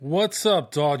What's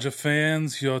up, Dodger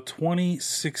fans? Your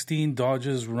 2016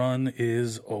 Dodgers run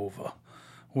is over.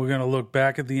 We're going to look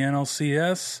back at the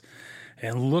NLCS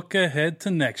and look ahead to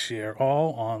next year,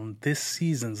 all on this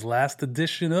season's last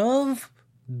edition of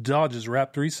Dodgers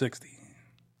Wrap 360.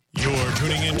 You're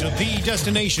tuning into the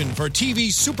destination for TV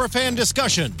superfan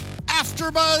discussion,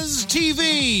 AfterBuzz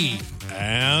TV.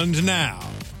 And now,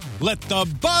 let the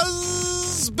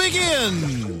buzz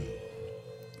begin.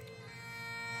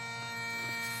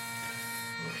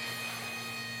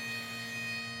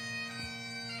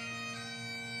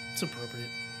 It's appropriate.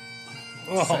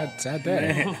 Oh, sad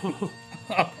day.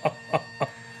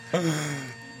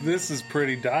 This is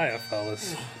pretty dire,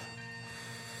 fellas.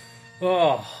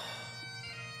 Oh,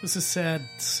 This is sad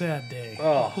day.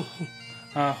 oh.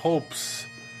 Our hopes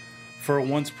for a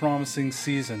once promising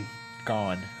season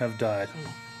Gone. have died.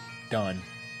 Done.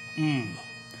 In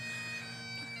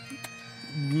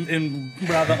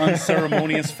rather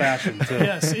unceremonious fashion, too.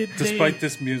 Yes, Despite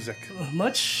this music.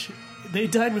 They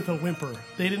died with a whimper.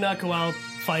 They did not go out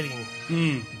fighting.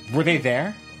 Were they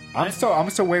there? I'm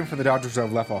still waiting for the Dodgers to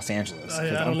have left Los Angeles. 'Cause I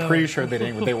don't I'm know. pretty sure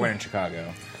they weren't in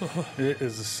Chicago. It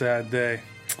is a sad day.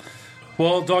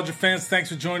 Well, Dodger fans, thanks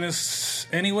for joining us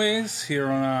anyways here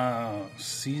on our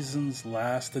season's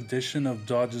last edition of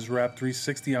Dodgers Wrap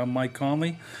 360. I'm Mike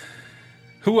Conley.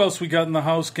 Who else we got in the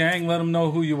house, gang? Let them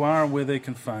know who you are and where they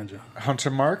can find you. Hunter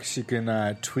Marks, you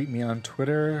can tweet me on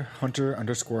Twitter,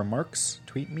 Hunter_Marks.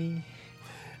 Tweet me.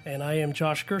 And I am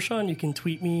Josh Gershon. You can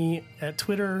tweet me at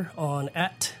Twitter on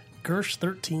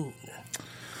 @Gersh13.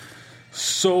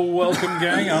 So welcome,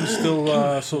 gang. I'm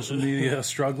still social media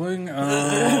struggling,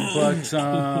 but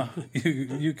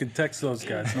you can text those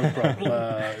guys, no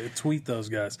problem. Tweet those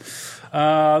guys.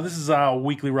 This is our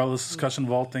weekly relevant discussion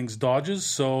of all things Dodgers,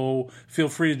 so feel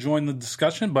free to join the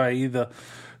discussion by either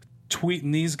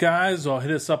tweeting these guys or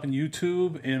hit us up on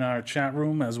YouTube in our chat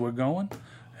room as we're going.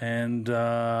 And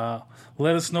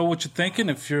let us know what you're thinking.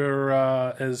 If you're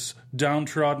as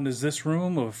downtrodden as this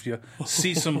room, or if you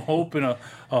see some hope in a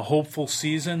hopeful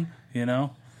season, you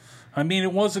know. I mean,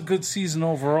 it was a good season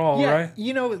overall, right?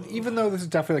 You know, even though this is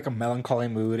definitely like a melancholy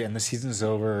mood and the season's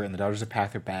over and the Dodgers have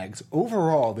packed their bags,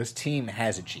 overall, this team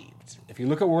has achieved. If you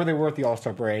look at where they were at the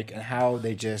All-Star break and how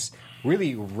they just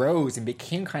really rose and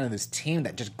became kind of this team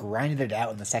that just grinded it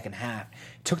out in the second half,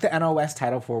 took the NL West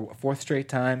title for a fourth straight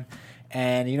time,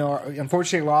 and, you know,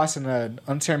 unfortunately lost in an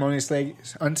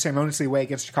unceremoniously way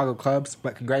against Chicago Cubs,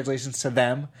 but congratulations to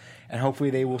them, and hopefully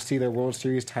they will see their World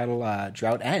Series title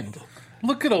drought end.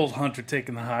 Look at old Hunter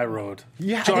taking the high road.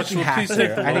 Yeah, Joshua, I think you have please to.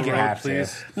 take the I low think you road, have to.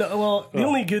 please. No, well, the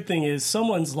only good thing is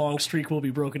someone's long streak will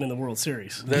be broken in the World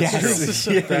Series. That's Yes.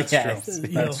 true. That's Yes. true. You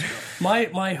know, That's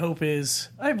true. my hope is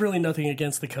I have really nothing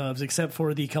against the Cubs except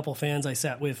for the couple fans I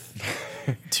sat with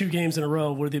 2 games in a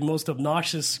row were the most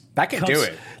obnoxious. That can Cubs, do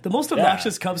it. The most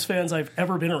obnoxious Cubs fans I've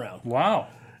ever been around. Wow.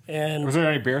 And Was there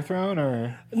any beer thrown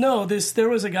or? no, there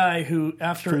was a guy who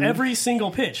after every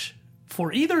single pitch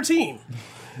for either team.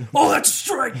 Oh, that's a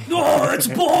strike. Oh, that's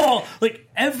a ball. Like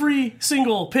every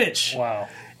single pitch. Wow.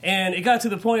 And it got to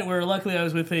the point where luckily I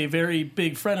was with a very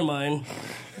big friend of mine,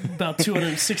 about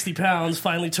 260 pounds,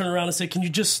 finally turned around and said, "Can you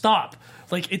just stop?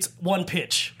 Like, it's one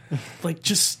pitch. Like,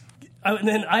 just..." And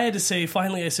then I had to say,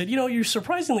 finally, I said, "You know, you're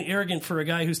surprisingly arrogant for a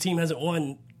guy whose team hasn't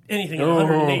won anything in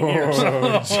 108 years."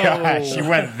 Josh, you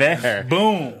went there.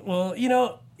 Boom. Well, you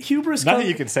know, hubris Nothing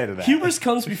you can say to that. Hubris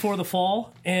comes before the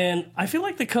fall, and I feel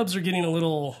like the Cubs are getting a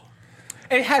little...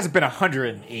 It has been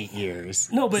 108 years.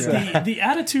 No, but the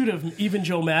attitude of even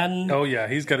Joe Madden... Oh, yeah,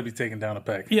 he's got to be taken down a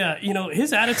peg. Yeah, you know,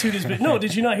 his attitude has been... No,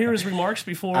 did you not hear his remarks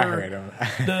before I heard him.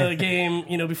 the game,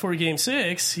 you know, before Game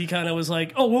 6? He kind of was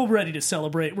like, "Oh, we're ready to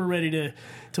celebrate. We're ready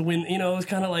to win." You know, it was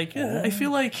kind of like, I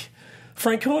feel like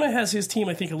Francona has his team,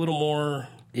 I think, a little more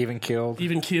Even killed.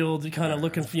 even-keeled, kind of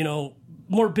looking, you know,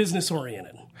 more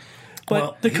business-oriented.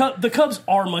 But the Cubs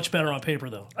are much better on paper,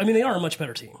 though. I mean, they are a much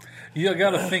better team. You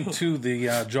got to think, too,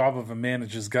 the job of a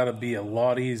manager's got to be a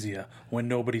lot easier when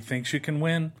nobody thinks you can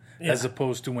win as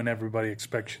opposed to when everybody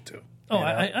expects you to. Oh, you know?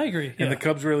 I agree. And the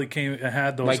Cubs really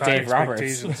had those Like high Dave Roberts.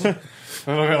 expectations. A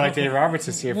little bit like Dave Roberts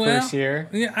this year, first year.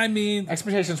 Yeah, I mean,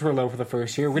 Expectations were low for the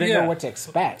first year. We didn't Yeah. know what to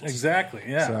expect. exactly,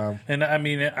 yeah. So- And, I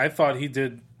mean, I thought he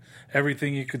did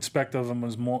everything you could expect of him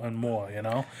was more and more, you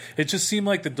know? It just seemed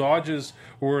like the Dodgers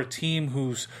were a team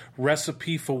whose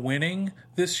recipe for winning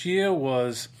this year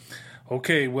was...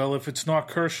 Okay, well, if it's not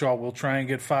Kershaw, we'll try and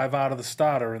get 5 out of the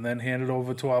starter and then hand it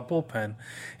over to our bullpen.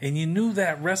 And you knew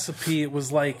that recipe, it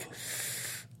was like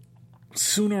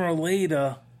sooner or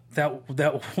later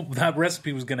that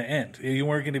recipe was going to end. You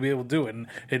weren't going to be able to do it. And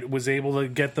it was able to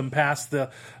get them past the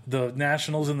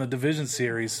Nationals in the division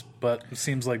series but it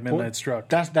seems like midnight struck.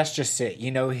 That's just it.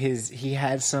 You know, he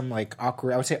had some like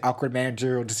awkward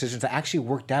managerial decisions that actually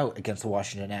worked out against the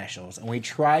Washington Nationals. And we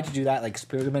tried to do that, like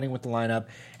experimenting with the lineup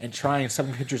and trying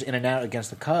some pitchers in and out against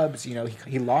the Cubs. You know,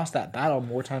 he lost that battle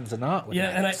more times than not. With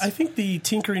and I think the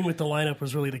tinkering with the lineup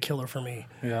was really the killer for me.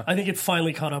 Yeah. I think it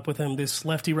finally caught up with him, this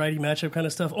lefty-righty matchup kind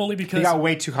of stuff, only because... He got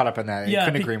way too caught up in that. I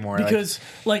couldn't agree more. Because,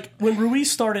 when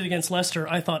Ruiz started against Lester,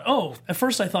 I thought,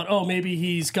 maybe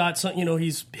he's got some,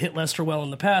 he's hit Lester well in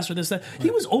the past or this, that.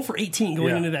 He was 0 for 18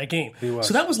 going into that game. He was.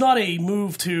 So that was not a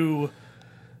move to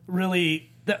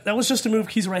really... That was just a move,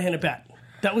 he's a right-handed bat.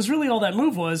 That was really all that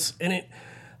move was, and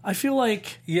I feel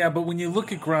like... Yeah, but when you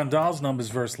look at Grandal's numbers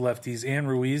versus lefties and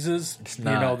Ruiz's,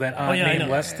 that named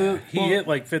Lester, he hit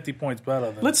like 50 points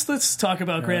better than... Let's talk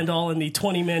about Grandal and the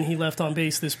 20 men he left on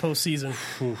base this postseason.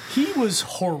 He was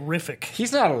horrific.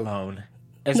 He's not alone.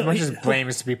 As much as blame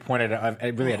is to be pointed at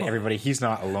everybody, he's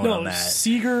not alone on that.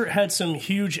 Seager had some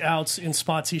huge outs in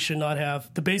spots he should not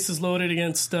have. The bases loaded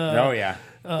against Lackey.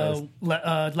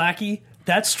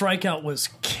 That strikeout was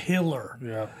killer.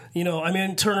 Yeah.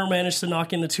 Turner managed to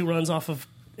knock in the 2 runs off of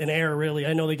an error, really.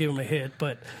 I know they gave him a hit,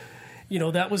 but,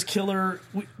 that was killer.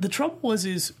 The trouble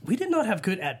is we did not have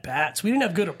good at-bats. We didn't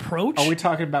have good approach. Are we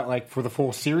talking about, for the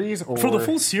full series? Or? For the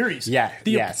full series. Yeah,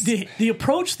 The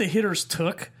approach the hitters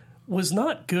took was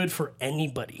not good for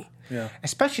anybody. Yeah.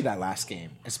 Especially that last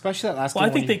game. Well,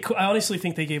 I honestly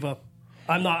think they gave up.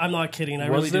 I'm not kidding.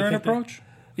 Was there an approach?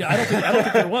 Yeah, I don't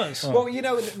think there was. Well,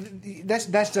 that's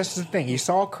the thing. You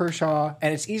saw Kershaw,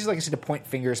 and it's easy, like I said, to point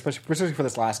fingers, especially for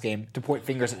this last game, to point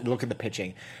fingers and look at the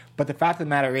pitching. But the fact of the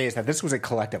matter is that this was a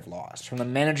collective loss, from the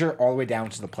manager all the way down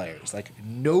to the players. Like,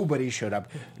 nobody showed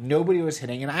up. Nobody was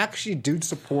hitting. And I actually do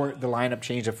support the lineup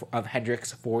change of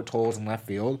Hendricks, for Toles, in left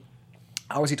field.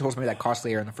 Obviously, Toles made that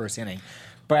costly error in the first inning.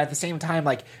 But at the same time,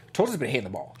 Toles has been hitting the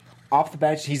ball. Off the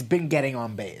bench, he's been getting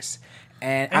on base.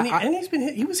 And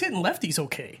he was hitting lefties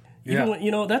okay. Yeah.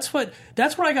 Even, that's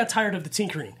where I got tired of the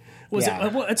tinkering.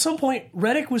 At some point,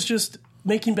 Reddick was just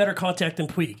making better contact than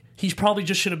Puig. He probably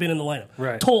just should have been in the lineup.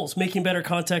 Right. Toles making better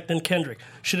contact than Kendrick.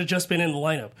 Should have just been in the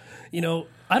lineup.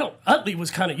 Utley was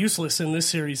kind of useless in this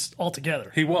series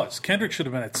altogether. He was. Kendrick should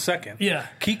have been at second. Yeah.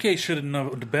 Kike should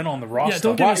have been on the roster. Yeah,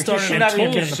 don't get me started.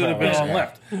 And Toles should have been on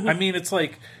left. It's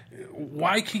like...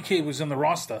 Why Kike was in the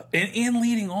roster and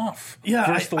leading off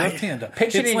versus the left-hander.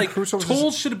 It's like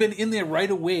Toles should have been in there right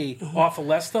away off of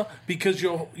Lester, because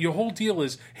your whole deal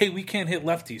is, hey, we can't hit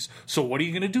lefties. So what are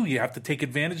you going to do? You have to take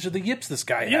advantage of the yips this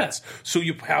guy has. So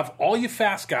you have all your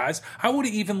fast guys. I would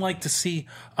have even liked to see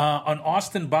an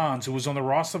Austin Barnes, who was on the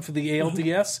roster for the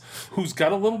ALDS, who's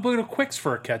got a little bit of quicks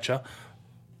for a catcher,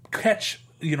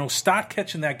 start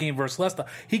catching that game versus Lester.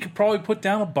 He could probably put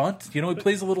down a bunt. He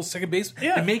plays a little second base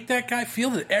and make that guy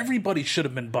feel that everybody should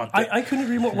have been bunted. I couldn't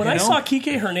agree more. When I saw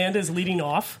Kike Hernandez leading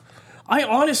off, I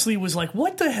honestly was like,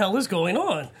 what the hell is going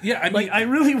on? Yeah, I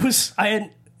really was.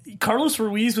 Carlos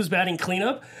Ruiz was batting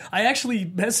cleanup. I actually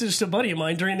messaged a buddy of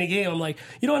mine during the game. I'm like,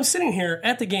 I'm sitting here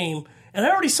at the game, and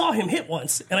I already saw him hit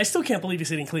once, and I still can't believe he's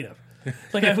hitting cleanup.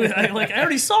 I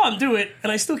already saw him do it,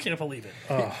 and I still can't believe it.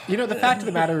 The fact of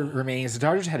the matter remains, the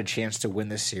Dodgers had a chance to win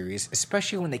this series,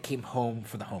 especially when they came home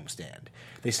for the homestand.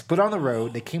 They split on the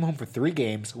road. They came home for 3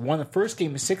 games, won the first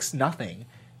game 6-0,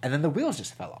 and then the wheels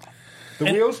just fell off.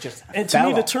 And to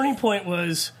me, the turning point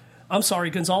was, I'm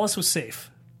sorry, Gonzalez was safe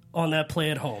on that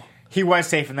play at home. He was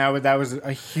safe, and that was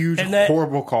a huge,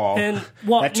 horrible call.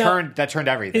 That turned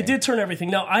everything. It did turn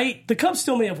everything. Now, the Cubs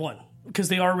still may have won, because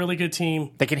they are a really good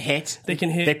team. They can hit. They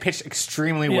pitch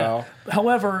extremely well.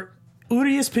 However,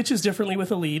 Urias pitches differently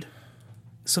with a lead,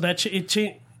 so that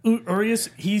Urias,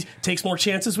 he takes more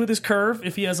chances with his curve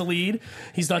if he has a lead.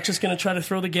 He's not just going to try to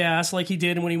throw the gas like he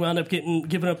did when he wound up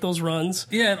giving up those runs.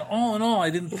 Yeah, and all in all, I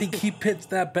didn't think he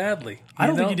pitched that badly. I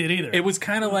don't think he did either. It was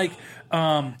kind of like...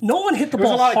 no one hit the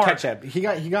ball hard. There was a lot hard. of catch-up.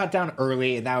 He got down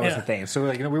early, and that was the thing.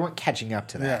 So we weren't catching up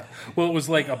to that. Yeah. Well, it was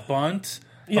like a bunt,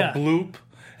 a bloop,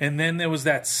 and then there was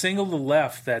that single to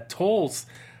left that Toles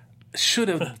should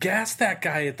have gassed that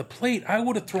guy at the plate. I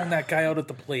would have thrown that guy out at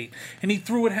the plate, and he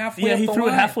threw it halfway. Yeah, he threw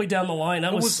it halfway down the line.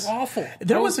 That was awful. I've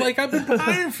been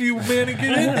dying for you, man, to get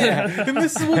in there, and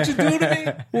this is what you do to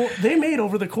me. Well, they made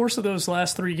over the course of those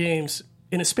last 3 games,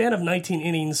 in a span of 19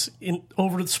 innings,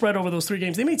 spread over those 3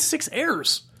 games, they made 6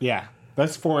 errors. Yeah.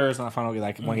 That's 4 errors in the final game.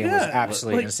 One game was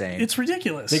absolutely insane. It's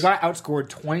ridiculous. They got outscored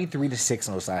 23-6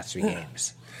 in those last 3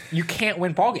 games. You can't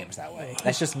win ball games that way.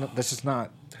 That's just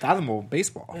not fathomable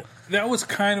baseball. That was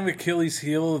kind of Achilles'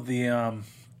 heel of the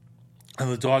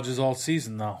Dodgers all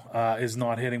season, though, is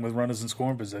not hitting with runners in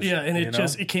scoring position. Yeah, and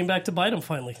it came back to bite them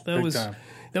finally. That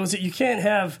was it. You can't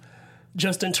have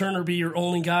Justin Turner be your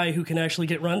only guy who can actually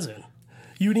get runs in.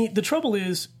 The trouble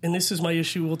is, and this is my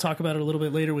issue, we'll talk about it a little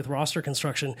bit later with roster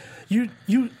construction.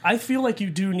 I feel like you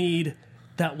do need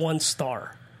that one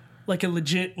star. Like a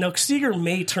legit. Now Seager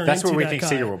may turn That's into what we that think guy,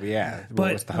 Seager will be. Yeah,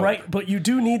 but you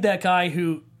do need that guy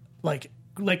who like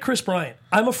Chris Bryant.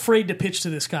 I'm afraid to pitch to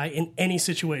this guy in any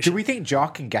situation. Do we think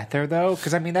Jock can get there though?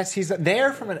 Because I mean, he's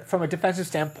there from a defensive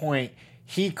standpoint.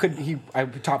 He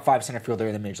top 5 center fielder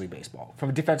in the Major League Baseball. From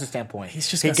a defensive standpoint, he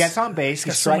gets on base.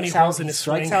 He strikes out. He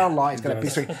strikes out a lot. He's got a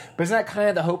big strike. But isn't that kind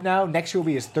of the hope now? Next year will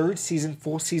be his 3rd season,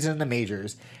 full season in the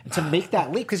majors, and to make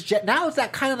that leap because now it's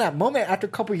that kind of that moment after a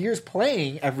couple of years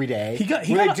playing every day.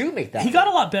 They do make that. He got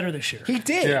a lot better this year. He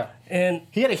did. Yeah. And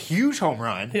he had a huge home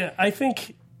run. Yeah, I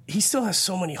think he still has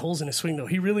so many holes in his swing though.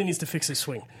 He really needs to fix his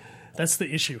swing. That's the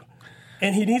issue,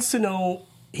 and he needs to know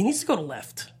he needs to go to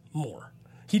left more.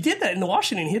 He did that in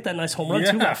Washington. He hit that nice home run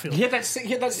to left field. He hit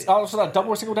that also that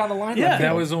double or single down the line. Yeah.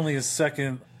 That was only his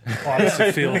 2nd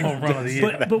opposite field home run of the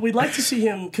year. But we'd like to see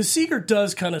him because Seager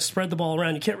does kind of spread the ball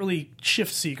around. You can't really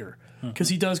shift Seager because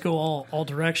he does go all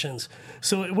directions.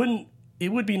 So it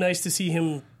would be nice to see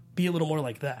him be a little more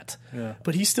like that. Yeah.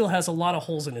 But he still has a lot of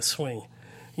holes in his swing.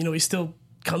 He still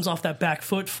comes off that back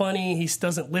foot funny. He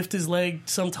doesn't lift his leg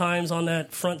sometimes on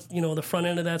that front, the front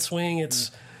end of that swing.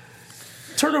 It's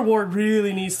Turner Ward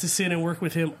really needs to sit and work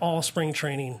with him all spring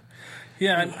training.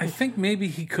 Yeah, I think maybe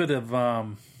he could have,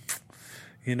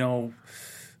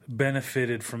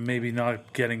 benefited from maybe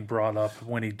not getting brought up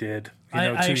when he did. I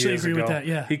 2 actually years agree ago. with that,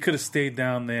 yeah. He could have stayed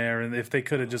down there, and if they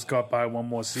could have just got by one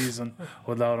more season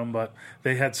without him, but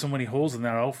they had so many holes in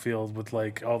that outfield with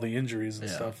like all the injuries and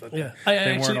stuff. That Yeah,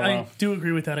 weren't I allowed. do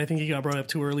agree with that. I think he got brought up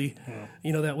too early.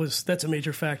 Yeah. That's a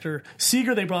major factor.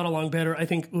 Seager they brought along better. I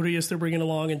think Urias they're bringing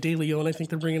along, and De Leon I think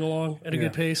they're bringing along at a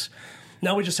good pace.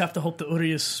 Now we just have to hope that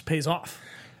Urias pays off.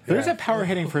 There's a power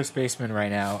hitting first baseman right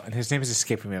now, and his name is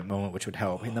escaping me at the moment, which would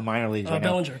help in the minor leagues right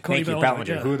Bellinger, now. Cody Thank you,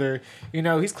 Bellinger. Who they're,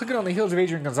 he's clicking on the heels of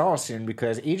Adrian Gonzalez soon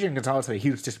because Adrian Gonzalez had a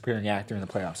huge disappearing actor in the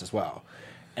playoffs as well.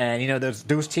 And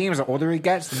those teams, the older he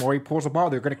gets, the more he pulls the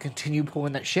ball, they're going to continue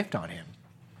pulling that shift on him.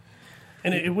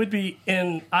 And it would be,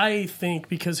 and I think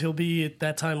because he'll be at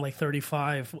that time like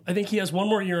 35, I think he has one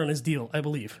more year on his deal, I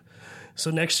believe.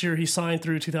 So next year he signed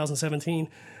through 2017.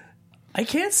 I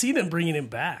can't see them bringing him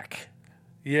back.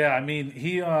 Yeah, I mean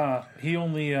he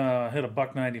only hit a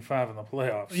 $195 in the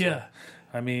playoffs. So, Yeah.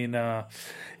 I mean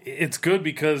it's good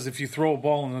because if you throw a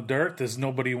ball in the dirt, there's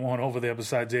nobody you want over there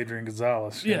besides Adrian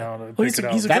Gonzalez. Yeah. To Well, pick he's it a-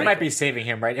 out. he's a That great- might be saving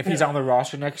him, right? If he's on the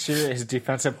roster next year, his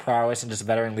defensive prowess and just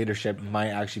veteran leadership might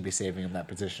actually be saving him that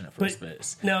position at first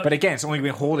base. but again, it's only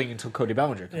been holding until Cody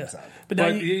Bellinger comes out. But now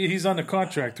But he's under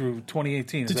contract through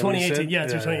 2018. to Is that what he 2018, said? yeah,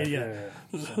 through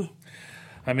 2018, yeah. So,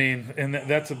 I mean, and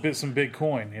that's some big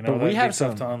coin. But we that'd have be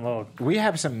tough to unload. We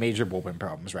have some major bullpen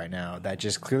problems right now that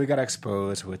just clearly got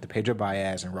exposed with the Pedro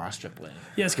Baez and Ross Stripling.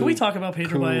 Yes, can we talk about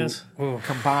Pedro Baez?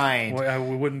 Combined. Well,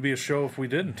 we wouldn't be a show if we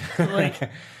didn't. Like,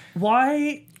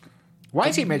 why? Why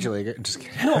is he a major leaguer? Just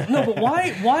kidding. No, but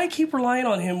why keep relying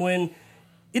on him when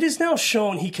it is now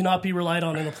shown he cannot be relied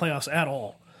on in the playoffs at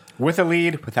all? With a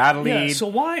lead, without a lead. Yeah, so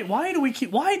why do we keep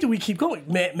going?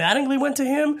 Mattingly went to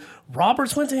him.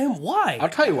 Roberts went to him. Why? I'll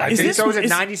tell you why. Is He this- throws a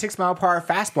is- 96-mile-per-hour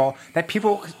fastball that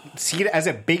people see it as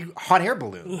a big hot air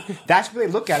balloon. That's what they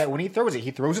look at it when he throws it.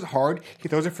 He throws it hard. He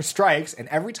throws it for strikes. And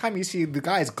every time you see the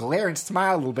guys glare and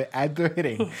smile a little bit as they're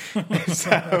hitting.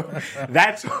 So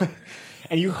that's what,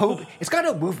 and you hope it's got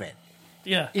no movement.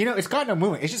 Yeah. It's got no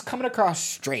movement. It's just coming across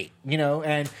straight,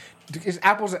 and it's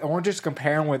apples and oranges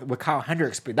comparing with Kyle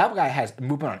Hendricks, but that guy has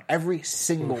movement on every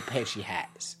single pitch he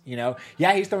has. Yeah,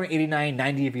 he's throwing 89,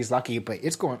 90 if he's lucky, but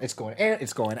it's going in,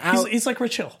 it's going out. He's like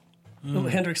Rich Hill.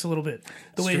 Hendricks a little bit.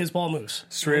 The way his ball moves.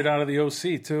 Straight out of the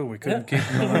OC, too. We couldn't keep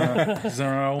him in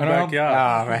our own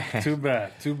backyard. Oh, right.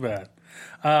 Too bad.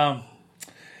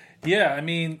 Yeah, I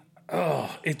mean,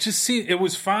 it just seemed it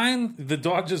was fine. The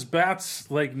Dodgers bats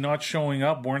not showing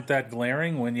up weren't that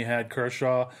glaring when you had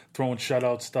Kershaw throwing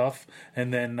shutout stuff,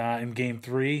 and then in Game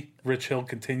 3, Rich Hill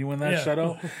continuing that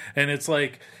shutout, and it's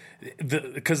like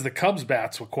because the Cubs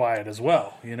bats were quiet as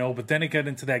well, But then it got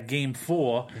into that Game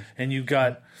 4, and you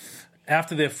got.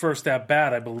 After their first at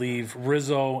bat, I believe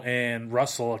Rizzo and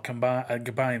Russell are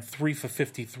combined 3 for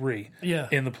 53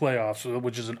 in the playoffs,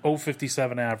 which is an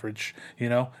 0.57 average,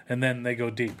 and then they go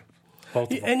deep.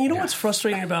 Both of them. And you know what's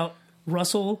frustrating about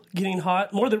Russell getting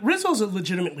hot? More than Rizzo's a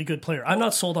legitimately good player. I'm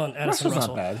not sold on Addison Russell's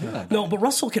Russell. not bad. He's not bad. No, but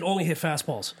Russell can only hit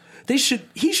fastballs. He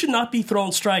should not be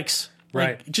throwing strikes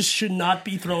Like, it just should not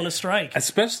be thrown a strike.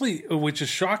 Especially, which is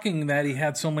shocking that he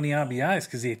had so many RBIs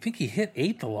because I think he hit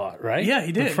 8th a lot, right? Yeah,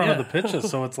 he did, in front of yeah. the pitches.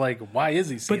 So it's like, why is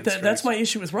he seeing But that's my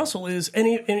issue with Russell is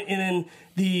and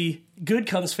the good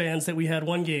Cubs fans that we had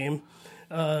one game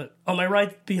on my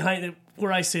right behind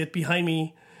where I sit behind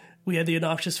me. We had the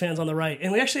obnoxious fans on the right,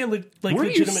 and we actually had like Where do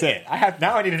you sit?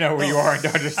 Now I need to know where you are in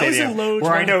Dodger Stadium. in Lowe's,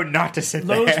 where I know not to sit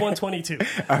Lowe's there. 122.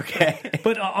 Okay.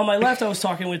 But on my left, I was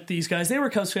talking with these guys. They were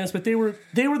Cubs fans, but they were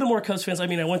the more Cubs fans. I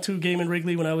mean, I went to a game in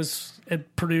Wrigley when I was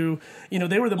at Purdue. You know,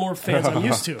 they were the more fans I'm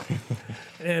used to.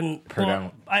 And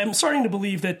I'm starting to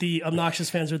believe that the obnoxious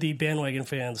fans are the bandwagon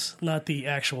fans, not the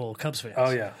actual Cubs fans.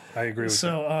 Oh, yeah. I agree with you.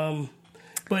 So,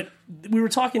 but we were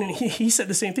talking, and he said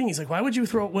the same thing. He's like, why would you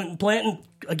throw when Blanton,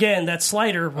 again, that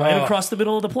slider right across the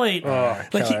middle of the plate?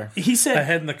 Like he said.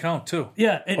 Ahead in the count, too.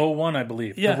 Yeah. 0-1, I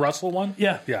believe. Yeah. The Russell one?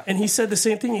 Yeah. Yeah. And he said the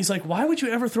same thing. He's like, why would you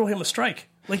ever throw him a strike?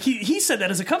 Like, he said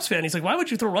that as a Cubs fan. He's like, why would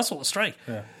you throw Russell a strike?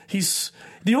 Yeah.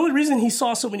 The only reason he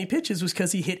saw so many pitches was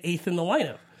because he hit 8th in the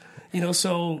lineup. You know,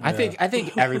 so I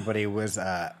think everybody was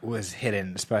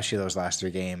hidden, especially those last 3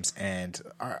 games. And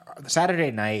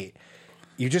Saturday night,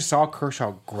 you just saw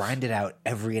Kershaw grind it out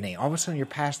every inning. All of a sudden, you're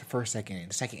past the first, second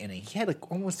inning. He had like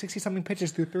almost 60-something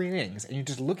pitches through 3 innings, and you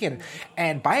just look at it.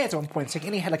 And by its own point, second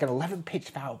inning he had like an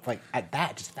 11-pitch foul, like at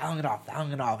that, just fouling it off.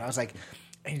 And I was like,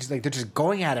 and he's like, they're just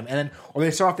going at him, and then or they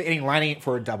start off the inning lining it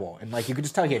for a double, and like you could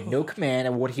just tell he had no command,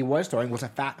 and what he was throwing was a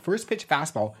first pitch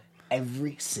fastball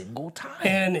every single time,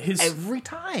 and every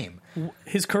time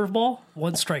his curveball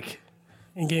 1 strike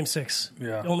in Game 6.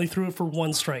 Yeah, only threw it for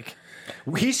 1 strike.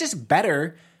 He's just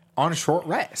better on short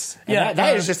rest. And yeah,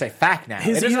 that is just a fact now.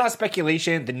 It is not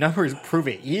speculation. The numbers prove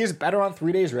it. He is better on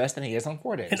 3 days rest than he is on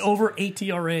 4 days. And over 8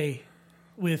 ERA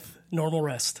with normal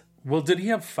rest. Well, did he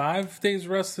have 5 days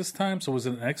rest this time? So was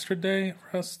it an extra day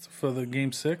rest for the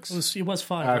Game 6? It was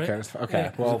 5, okay, right? Okay.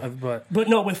 Yeah. Well, but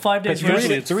no, with 5 days rest.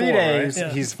 usually it's 3 4, days,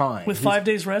 right? he's fine. With 5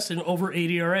 days rest and over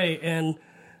 8 ERA. And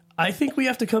I think we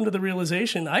have to come to the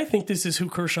realization, I think this is who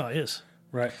Kershaw is.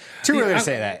 right. Too early to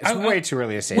say that. It's way too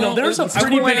early to say that. Well, there's a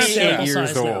pretty big 28 sample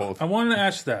years size now. old. I wanted to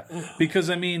ask that because,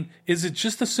 I mean, is it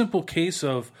just a simple case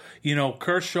of,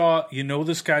 Kershaw,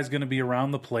 this guy's going to be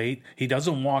around the plate. He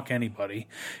doesn't walk anybody.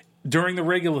 During the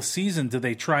regular season, do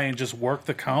they try and just work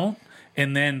the count?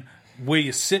 And then where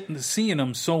you sit and seeing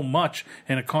him so much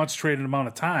in a concentrated amount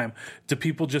of time, do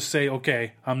people just say,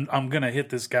 okay, I'm going to hit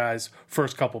this guy's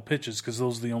first couple pitches because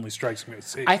those are the only strikes I'm going to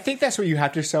see? I think that's what you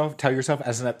have to tell yourself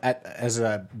as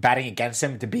a batting against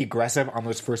him, to be aggressive on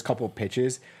those first couple of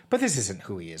pitches. But this isn't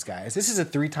who he is, guys. This is a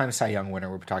 3-time Cy Young winner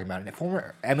we're talking about, and a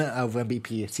former Emma of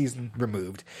MVP, season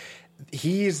removed.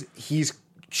 He's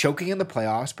choking in the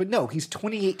playoffs, but no, he's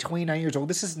 28, 29 years old.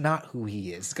 This is not who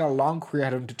he is. He's got a long career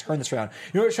ahead of him to turn this around.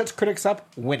 You know what shuts critics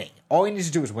up? Winning. All he needs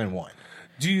to do is win one.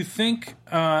 Do you think,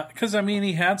 because, I mean,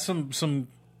 he had some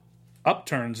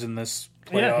upturns in this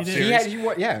playoff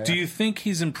series. Do you think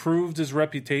he's improved his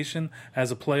reputation as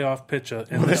a playoff pitcher?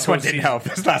 This one didn't help.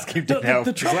 This last game didn't help.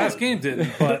 His last game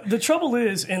didn't. But the trouble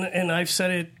is, and I've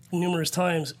said it numerous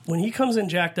times, when he comes in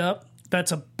jacked up,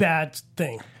 that's a bad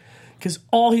thing. Because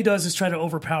all he does is try to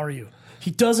overpower you.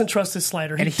 He doesn't trust his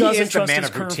slider. He doesn't trust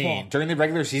his curveball. During the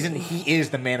regular season, he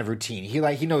is the man of routine.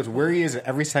 He knows where he is at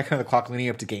every second of the clock leading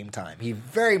up to game time. He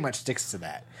very much sticks to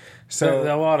that. So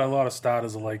a lot of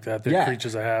starters are like that. They're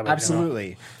creatures of habit.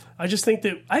 Absolutely. I just think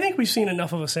we've seen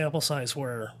enough of a sample size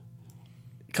where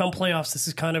come playoffs, this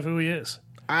is kind of who he is.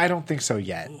 I don't think so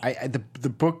yet. The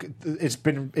book it's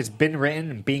been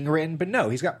written and being written, but no,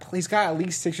 he's got at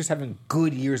least 6 or 7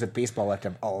 good years of baseball left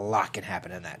him. A lot can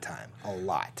happen in that time. A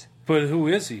lot. But who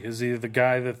is he? Is he the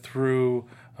guy that threw?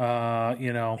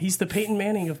 He's the Peyton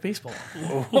Manning of baseball.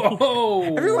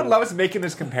 Oh, everyone loves making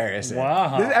this comparison.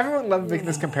 Wow, everyone loves making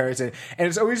this comparison, and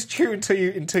it's always true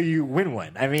until you win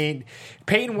one. I mean,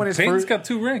 Peyton's got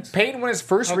 2 rings. Peyton won his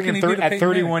first ring at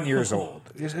 31 years old.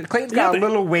 Clayton's got a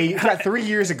little way. He's got 3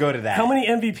 years to go to that. How many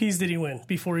MVPs did he win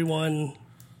before he won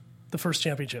the first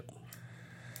championship?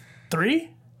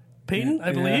 3? Peyton,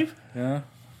 I believe. Yeah.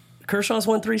 Kershaw's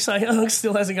won 3 Cy Youngs,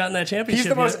 still hasn't gotten that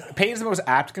championship yet. Peyton's the most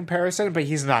apt comparison, but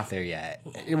he's not there yet.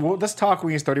 Let's talk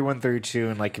when he's 31, 32,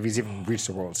 and if he's even reached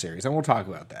the World Series, and we'll talk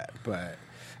about that. But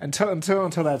until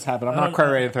that's happened, I'm not quite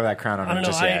ready to throw that crown on him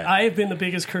just yet. I have been the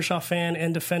biggest Kershaw fan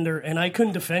and defender, and I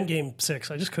couldn't defend Game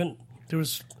 6. I just couldn't. There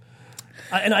was...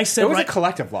 I said it was a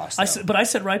collective loss. But I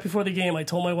said right before the game, I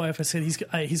told my wife, I said he's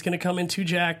going to come in too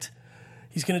jacked.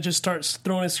 He's going to just start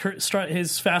throwing his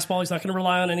fastball. He's not going to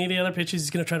rely on any of the other pitches. He's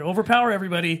going to try to overpower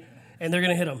everybody, and they're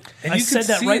going to hit him. And I you said could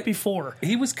that see right it. before.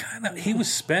 He was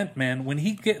spent, man. When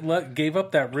he gave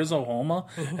up that Rizzo homer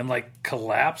and like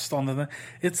collapsed on the thing,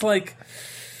 it's like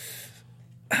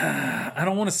I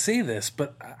don't want to say this,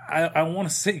 but I want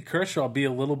to see Kershaw be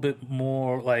a little bit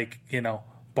more like,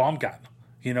 Baumgartner,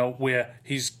 where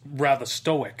he's rather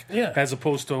stoic as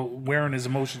opposed to wearing his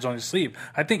emotions on his sleeve.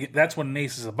 I think that's what an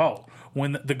ace is about.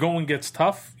 When the going gets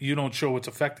tough, you don't show it's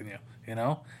affecting you,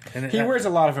 And he wears a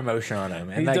lot of emotion on him.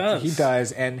 And he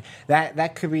does. And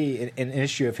that could be an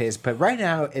issue of his. But right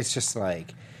now, it's just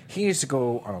like he needs to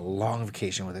go on a long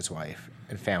vacation with his wife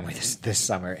and family this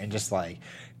summer and just like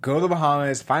go to the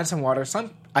Bahamas, find some water.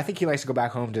 I think he likes to go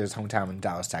back home to his hometown in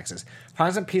Dallas, Texas.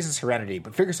 Find some peace and serenity,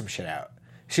 but figure some shit out.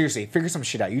 Seriously, figure some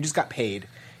shit out. You just got paid.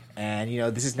 And,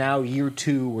 this is now year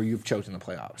 2 where you've choked in the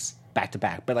playoffs. Back to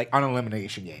back, but like on an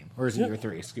elimination game, or is it year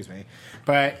 3? Excuse me.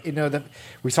 But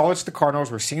we saw this with the Cardinals.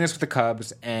 We're seeing this with the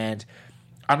Cubs, and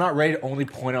I'm not ready to only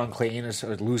point on Clayton as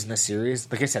losing the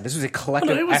series. Like I said, this was a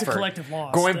collective it was effort. a collective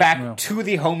loss. Going back to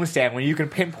the homestand when you can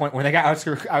pinpoint when they got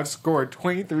outscored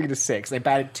 23-6. They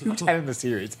batted 210 in the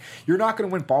series. You're not going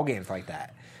to win ball games like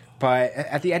that. But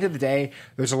at the end of the day,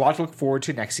 there's a lot to look forward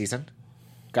to next season.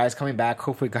 Guys coming back.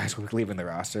 Hopefully, guys will be leaving the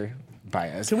roster.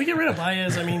 Baez. Can we get rid of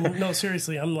Baez? I mean, no,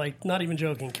 seriously, I'm like not even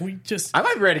joking. Can we just? I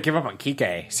might be ready to give up on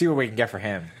Kike. See what we can get for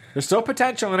him. There's still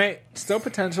potential in it. Still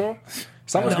potential.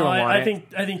 Someone's going to want it.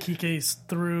 I think Kike's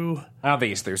through. I don't think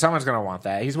he's through. Someone's going to want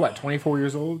that. He's what, 24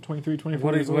 years old? 23,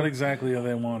 24 years old? What exactly are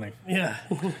they wanting? Yeah.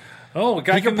 Oh, a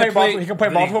guy he can play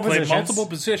multiple positions. Multiple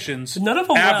positions. None of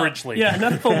them averagely. Well. Yeah,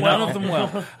 none of them well. None of them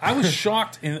well. I was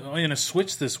shocked in a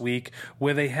switch this week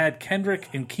where they had Kendrick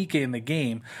and Kike in the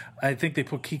game. I think they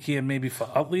put Kike in maybe for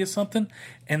Utley or something,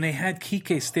 and they had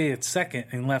Kike stay at second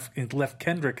and left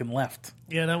Kendrick and left.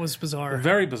 Yeah, that was bizarre.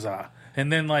 Very bizarre. And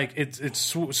then, it's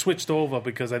switched over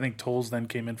because I think Tolles then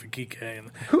came in for Kike. And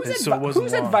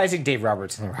who's advising Dave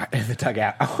Roberts in the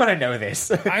dugout? I want to know this.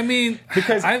 I mean,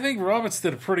 because I think Roberts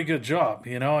did a pretty good job.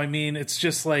 I mean, it's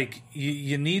just like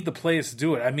you need the players to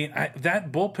do it. I mean,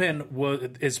 that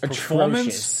bullpen is performance.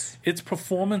 Atrocious. Its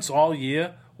performance all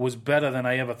year was better than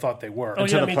I ever thought they were. Oh,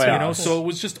 yeah, me too. So it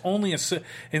was just only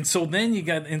and so then you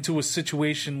got into a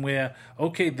situation where,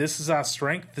 okay, this is our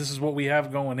strength, this is what we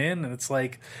have going in, and it's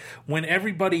like when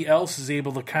everybody else is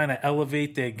able to kind of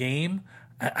elevate their game.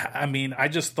 I mean, I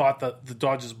just thought that the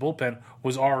Dodgers bullpen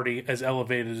was already as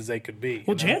elevated as they could be.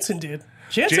 Well, Jansen did.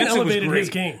 Jansen elevated his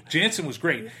game. Jansen was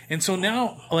great, and so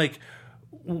now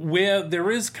where there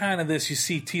is kind of this, you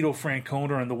see Tito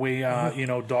Francona and the way,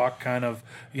 Doc kind of,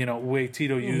 way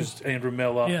Tito used Andrew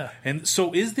Miller. Yeah. And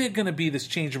so is there going to be this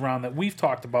change around that we've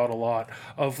talked about a lot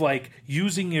of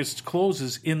using your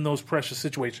closes in those precious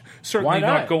situations? Certainly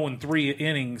not going 3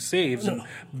 inning saves and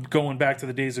going back to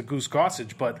the days of Goose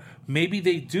Gossage, but maybe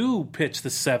they do pitch the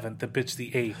 7th and pitch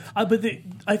the 8th. But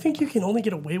I think you can only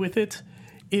get away with it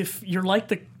if you're like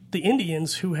the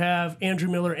Indians who have Andrew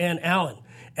Miller and Allen.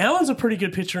 Allen's a pretty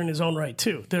good pitcher in his own right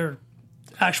too. They're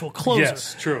actual closer.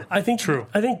 Yes, true. I think true.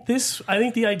 I think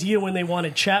the idea when they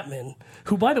wanted Chapman,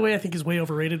 who by the way I think is way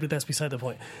overrated, but that's beside the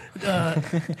point.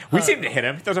 We seem to hit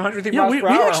him. Those 103 Yeah, miles per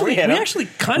hour. we actually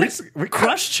kind of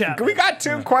crushed Chapman. We got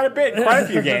to him quite a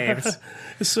few games.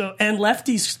 And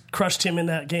lefties crushed him in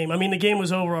that game. I mean, the game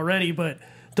was over already, but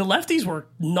the lefties were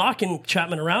knocking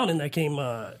Chapman around in that game.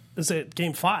 Was it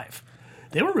Game 5?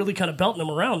 They were really kind of belting him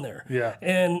around there. Yeah,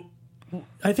 and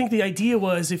I think the idea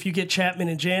was if you get Chapman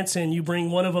and Jansen, you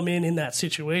bring one of them in that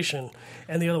situation,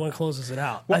 and the other one closes it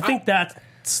out. Well, I think that's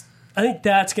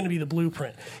going to be the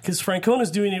blueprint because Francona's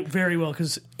doing it very well.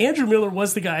 Because Andrew Miller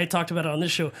was the guy I talked about on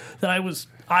this show that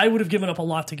I would have given up a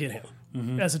lot to get him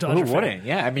as a Dodger fan. Who wouldn't?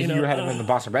 Yeah, I mean, you had him in the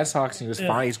Boston Red Sox, and he was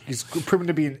fine. He's proven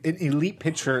to be an elite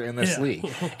pitcher in this league.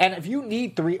 And if you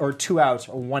need 3 or 2 outs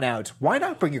or 1 out, why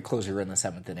not bring your closer in the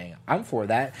 7th inning? I'm for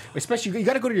that. Especially, you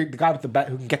got to go to the guy with the bat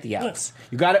who can get the outs.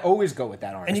 You got to always go with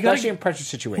that arm, especially in pressure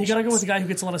situations. You got to go with the guy who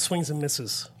gets a lot of swings and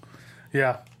misses.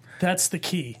 Yeah. That's the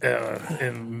key.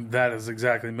 And that is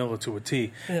exactly Miller to a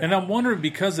T. Yeah. And I'm wondering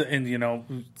because,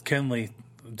 Kenley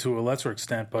to a lesser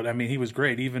extent, but I mean, he was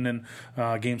great even in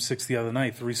Game 6 the other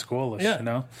night, 3 scoreless. Yeah.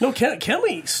 No,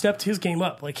 Kenley stepped his game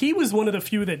up. He was one of the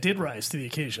few that did rise to the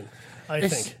occasion. I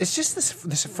think it's just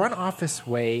this front office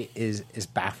way is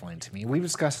baffling to me. We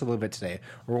discussed a little bit today.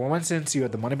 Where in one sense you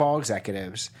have the Moneyball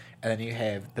executives, and then you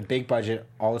have the big budget,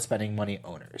 all the spending money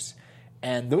owners,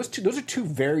 and those are 2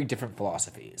 very different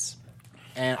philosophies.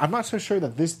 And I'm not so sure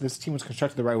that this team was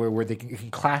constructed the right way where they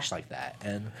can clash like that.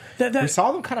 And we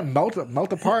saw them kind of melt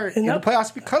apart in the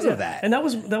playoffs because of that. And that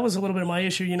was a little bit of my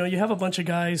issue. You have a bunch of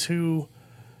guys who,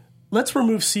 let's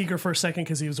remove Seager for a second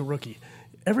because he was a rookie.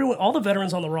 everyone, all the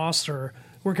veterans on the roster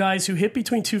were guys who hit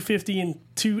between 250 and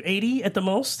 280 at the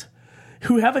most,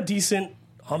 who have a decent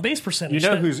on-base percentage.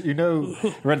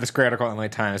 Read this great article in LA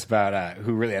Times about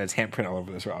who really had his handprint all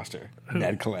over this roster.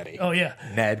 Ned Colletti. Oh yeah,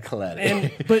 Ned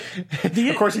Colletti. But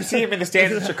of course, you see him in the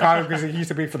stands in Chicago because he used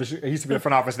to be the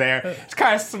front office there. He's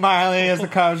kind of smiling as the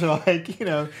Cubs are like,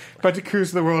 about to cruise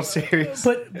to the World Series.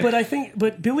 But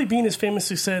Billy Beane has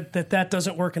famously said that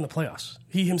doesn't work in the playoffs.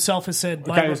 He himself has said,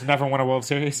 the guy who's never won a World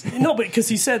Series. No, but because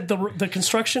he said the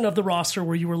construction of the roster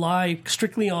where you rely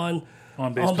strictly on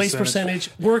base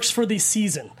percentage works for the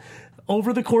season.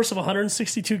 Over the course of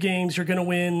 162 games, you're going to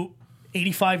win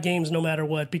 85 games no matter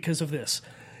what because of this.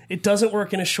 It doesn't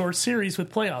work in a short series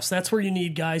with playoffs. That's where you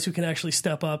need guys who can actually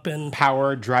step up and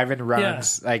power, drive-in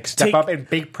runs, step up in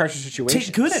big pressure situations.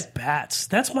 Take good at bats.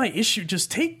 That's my issue. Just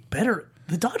take better.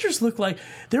 The Dodgers look like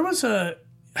there was a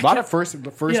lot of first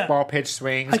ball pitch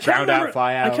swings, ground out,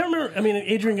 fly out. I can't remember. I mean,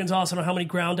 Adrian Gonzalez, I don't know how many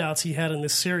ground outs he had in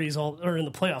this series or in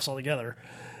the playoffs altogether.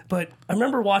 But I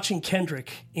remember watching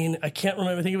Kendrick I can't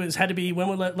remember, I think had to be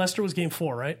when Lester was game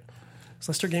 4, right? Was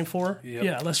Lester game 4? Yep.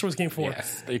 Yeah, Lester was game 4.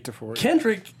 Yes, 8-4.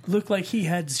 Kendrick looked like he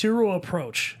had zero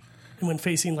approach when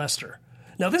facing Lester.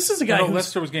 Now, this is a guy who...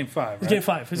 Lester was game 5, right? It was game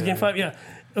 5. It was game 5, yeah.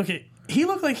 Okay, he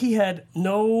looked like he had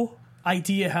no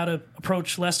idea how to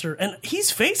approach Lester. And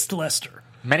he's faced Lester.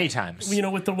 Many times.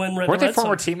 With the win. Weren't they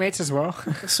former teammates as well?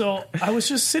 So I was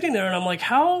just sitting there and I'm like,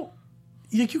 how...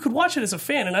 You could watch it as a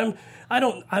fan, and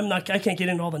I can't get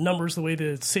into all the numbers the way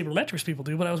the sabermetrics people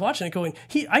do, but I was watching it going,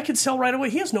 I could tell right away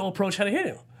he has no approach how to hit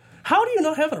him. How do you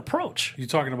not have an approach? You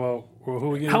talking about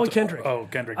who again? Howie Kendrick. Oh,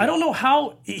 Kendrick. I don't know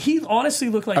how he honestly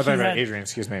looked like he had Adrian,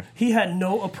 excuse me. He had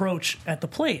no approach at the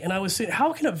plate, and I was saying,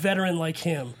 how can a veteran like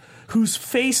him, who's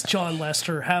faced John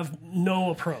Lester, have no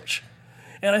approach?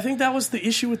 And I think that was the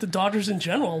issue with the Dodgers in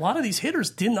general. A lot of these hitters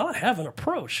did not have an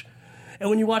approach, and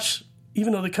when you watch.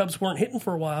 Even though the Cubs weren't hitting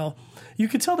for a while, you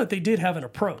could tell that they did have an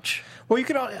approach. Well,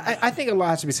 I think a lot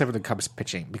has to be said for the Cubs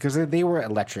pitching because they were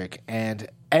electric, and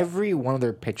every one of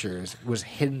their pitchers was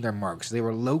hitting their marks. They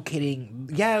were locating.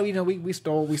 Yeah, we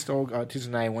stole Tuesday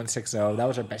night 1-6-0. That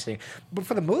was our best thing. But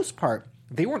for the most part,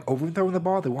 they weren't overthrowing the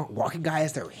ball. They weren't walking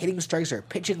guys. They were hitting strikes. They were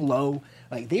pitching low.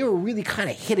 Like they were really kind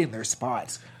of hitting their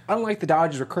spots. Unlike the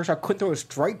Dodgers, where Kershaw couldn't throw a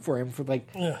strike for him for a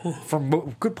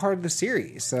good part of the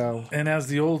series. So, and as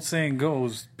the old saying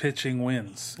goes, pitching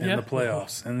wins in the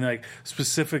playoffs, and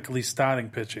specifically starting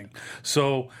pitching.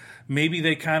 So maybe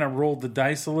they kind of rolled the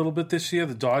dice a little bit this year.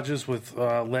 The Dodgers with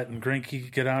letting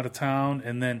Greinke get out of town,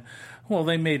 and then. Well,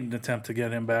 they made an attempt to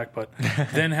get him back, but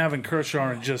then having Kershaw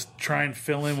and just try and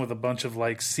fill in with a bunch of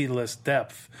C-less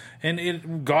depth, and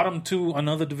it got him to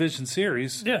another division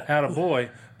series. Yeah, had a boy,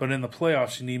 but in the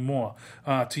playoffs you need more.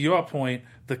 To your point,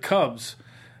 the Cubs,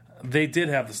 they did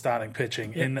have the starting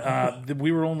pitching, and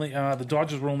the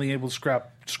Dodgers were only able to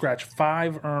scratch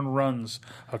 5 earned runs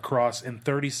across in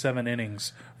 37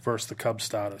 innings versus the Cubs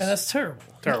starters. And that's terrible.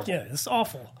 Terrible. Yeah, it's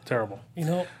awful. Terrible.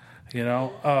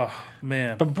 Oh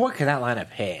man! But boy, can that lineup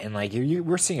hit! And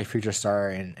we're seeing a future star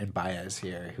in Baez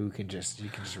here, who can just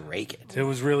rake it. It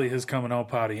was really his coming out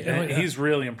party, and he's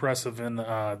really impressive in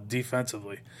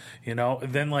defensively. And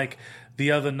then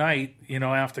the other night,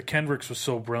 after Kendricks was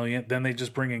so brilliant, then they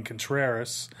just bring in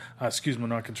Contreras.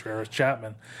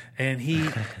 Chapman, and he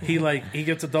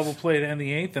gets a double play to end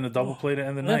the 8th and a double play to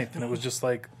end the 9th, and it was just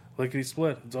lickety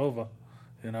split. It's over.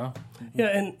 Yeah,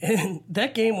 and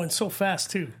that game went so fast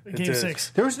too. Game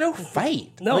 6, there was no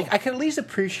fight. No, I can at least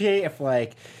appreciate if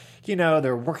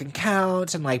they're working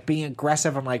counts and being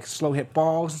aggressive on slow hit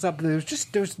balls and stuff. But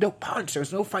there was no punch. There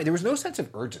was no fight. There was no sense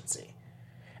of urgency,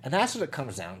 and that's what it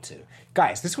comes down to,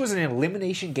 guys. This was an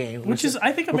elimination game, which is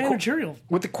I think a managerial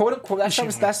with the quote unquote.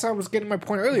 That's how I was getting my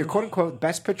point earlier. Quote unquote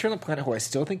best pitcher on the planet, who I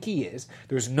still think he is.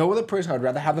 There's no other person I'd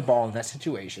rather have the ball in that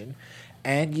situation,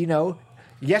 and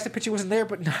yes, the pitching wasn't there,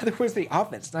 but neither was the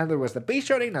offense. Neither was the base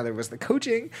running. Neither was the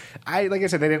coaching. Like I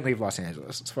said, they didn't leave Los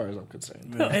Angeles, as far as I'm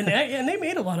concerned. No, and they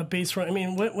made a lot of base run. I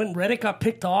mean, when Reddick got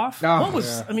picked off,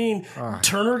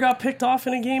 Turner got picked off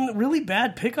in a game. Really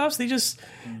bad pickoffs.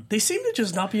 They seem to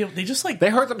just not be able. They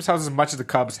hurt themselves as much as the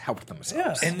Cubs helped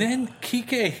themselves. Yeah. And then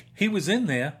Kike, he was in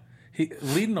there,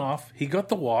 leading off. He got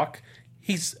the walk.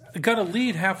 He's got a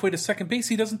lead halfway to second base.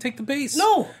 He doesn't take the base.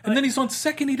 No. And then he's on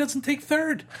second. He doesn't take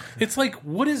third. It's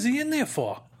what is he in there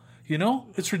for?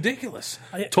 It's ridiculous.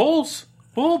 Tolles,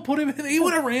 put him in. He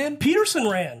would have ran. Peterson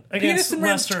ran against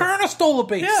Lester. Turner stole a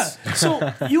base. Yeah.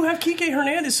 So you have Kike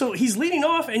Hernandez. So he's leading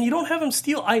off, and you don't have him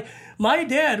steal. My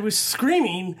dad was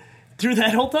screaming through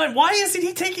that whole time. Why isn't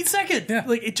he taking second? Yeah.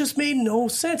 It just made no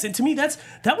sense. And to me, that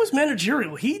was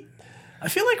managerial. I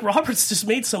feel like Roberts just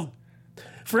made some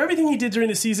for everything he did during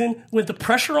the season, with the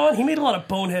pressure on, he made a lot of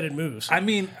boneheaded moves. I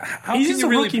mean, how He's can just you a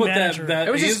really rookie put manager. that?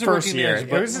 It was he his is a first rookie year. manager,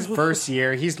 but It was his first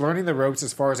year. He's learning the ropes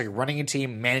as far as like running a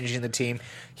team, managing the team.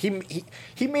 He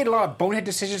made a lot of bonehead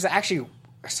decisions that actually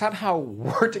somehow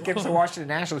worked against the Washington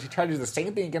Nationals. He tried to do the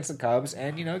same thing against the Cubs,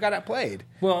 and he got outplayed.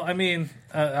 Well, I mean,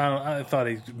 I thought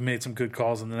he made some good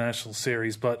calls in the National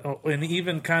Series, but and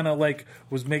even kind of like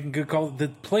was making good calls. The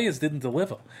players didn't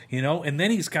deliver, and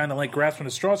then he's kind of like grasping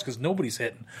at straws because nobody's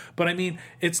hitting. But I mean,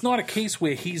 it's not a case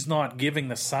where he's not giving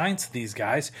the signs to these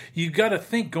guys. You got to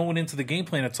think going into the game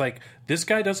plan. It's like this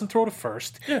guy doesn't throw to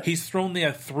first. Yeah. He's thrown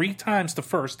there 3 times to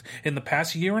first in the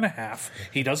past year and a half.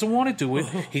 He doesn't want to do it.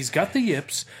 He's got the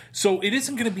yips, so it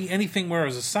isn't going to be anything where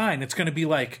as a sign. It's going to be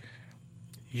like,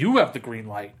 you have the green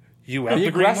light. You have Be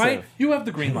the green light. aggressive. You have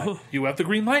the green light. You have the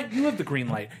green light. You have the green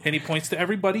light. And he points to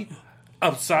everybody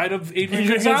outside of Adrian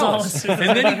Gonzalez.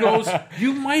 And then he goes,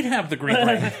 you might have the green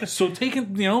light. So keep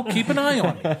an eye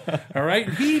on it. All right?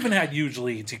 He even had huge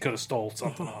leads. He could have stole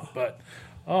something off. But,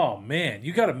 oh, man,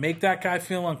 you got to make that guy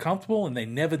feel uncomfortable, and they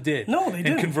never did. No, they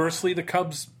didn't. And conversely, the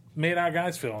Cubs made our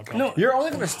guys feel uncomfortable. No, You're only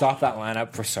going to stop that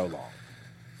lineup for so long.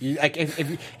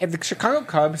 If the Chicago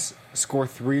Cubs score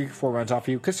 3-4 runs off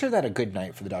you, consider that a good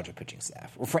night for the Dodger pitching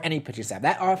staff or for any pitching staff.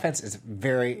 That offense is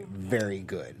very, very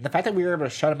good. The fact that we were able to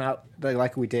shut them out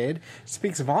like we did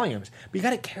speaks volumes. But you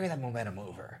got to carry that momentum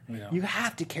over. Yeah. You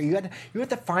have to carry. You have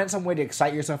to find some way to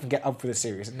excite yourself and get up for the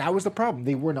series. And that was the problem.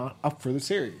 They were not up for the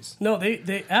series. No,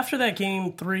 they after that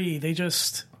game 3, they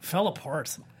just fell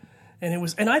apart.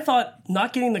 And I thought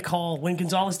not getting the call when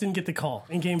Gonzalez didn't get the call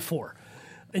in game 4.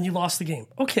 And you lost the game.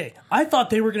 Okay, I thought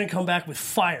they were going to come back with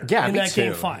fire in that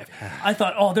game 5. I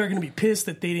thought, they're going to be pissed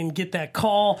that they didn't get that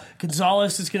call.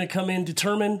 Gonzalez is going to come in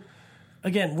determined.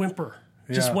 Again, whimper.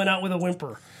 Just went out with a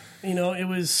whimper. It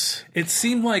was... It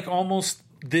seemed like almost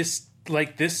this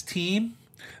team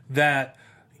that,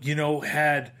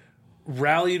 had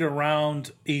rallied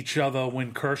around each other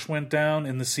when Kersh went down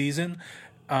in the season,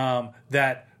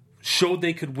 that showed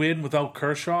they could win without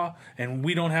Kershaw, and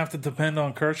we don't have to depend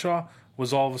on Kershaw,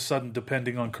 was all of a sudden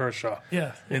depending on Kershaw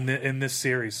in this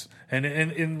series.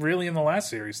 And really in the last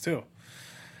series, too.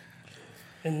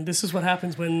 And this is what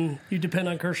happens when you depend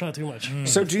on Kershaw too much.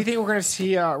 So do you think we're going to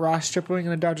see Ross Stripling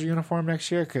in a Dodger uniform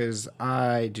next year? Because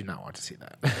I do not want to see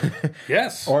that.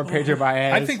 Yes. Or Pedro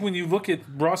Baez. I think when you look at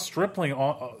Ross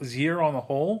Stripling's year on the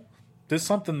whole, there's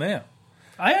something there.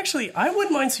 I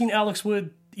wouldn't mind seeing Alex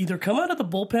Wood either come out of the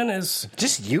bullpen as...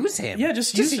 Just use him. Yeah,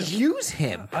 just use him. use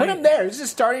him. Put him there. This is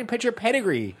starting pitcher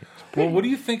pedigree. Well, what do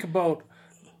you think about...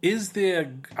 Is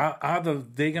there... Are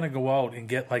they going to go out and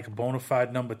get like a bona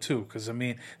fide number 2? Because, I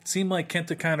mean, it seemed like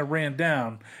Kenta kind of ran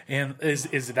down. And is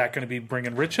that going to be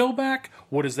bringing Rich Hill back?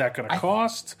 What is that going to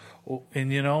cost?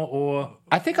 Or...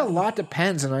 I think a lot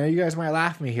depends, and I know you guys might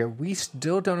laugh at me here. We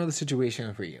still don't know the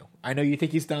situation for you. I know you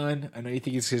think he's done. I know you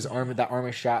think his arm, that arm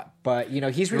is shot. But,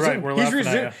 he's resumed, Right, we're laughing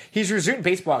at you. he's resumed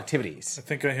baseball activities. I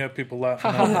think I hear people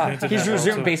laughing. He's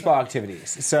resumed baseball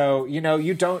activities. So,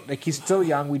 you don't, he's still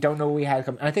young. We don't know what we had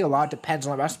coming. I think a lot depends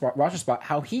on the roster spot,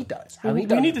 how he does. We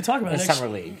need to talk about in it. Summer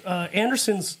League.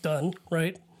 Anderson's done,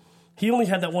 right? He only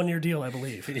had that 1-year deal, I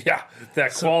believe. Yeah,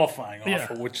 that qualifying yeah.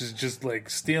 offer, which is just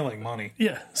like stealing money.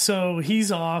 Yeah, so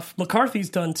he's off. McCarthy's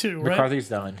done too, right? McCarthy's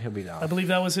done. He'll be done. I believe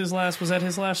that was his last. Was that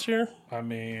his last year? I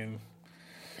mean,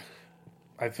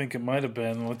 I think it might have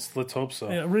been. Let's hope so.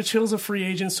 Yeah, Rich Hill's a free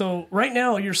agent. So right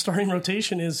now your starting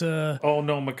rotation is. Oh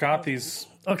no, McCarthy's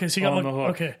okay, so you got on the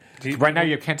hook. okay. Right now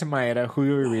you have Kenta Maeda,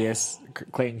 Julio Urias,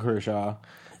 Clayton Kershaw.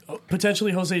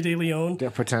 Potentially Jose De Leon. Yeah,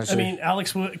 potentially. I mean,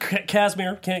 Alex Wood,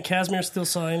 Kazmir still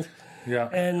signed. Yeah,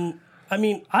 and I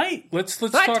mean, let's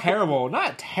not talk. terrible,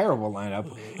 not a terrible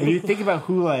lineup. If you think about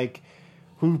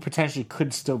who potentially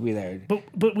could still be there,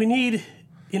 but we need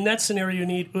in that scenario you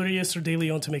need Urias or De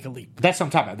Leon to make a leap. that's what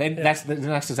I'm talking about.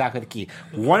 That's exactly the key.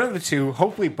 One of the two,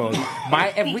 hopefully both.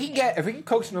 If we can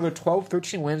coax another 12,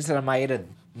 13 wins to Maeda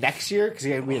next year, because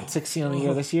we had 16 on the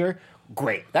year this year.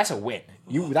 Great, that's a win.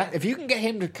 If you can get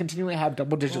him to continually have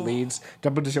double-digit wins,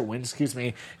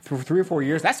 for 3 or 4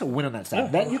 years, that's a win on that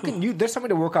side. Then there's something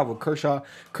to work out with Kershaw,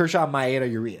 Maeda,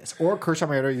 Urias, or Kershaw,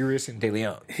 Maeda, Urias, and De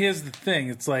Leon. Here's the thing: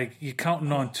 it's like you're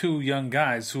counting on 2 young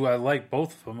guys who I like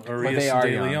both of them, Urias and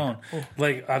De Leon.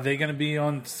 Like, are they going to be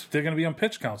on? They're going to be on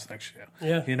pitch counts next year.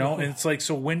 Yeah, and it's like,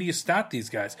 so when do you start these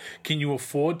guys? Can you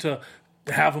afford to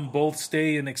have them both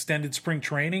stay in extended spring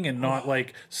training and not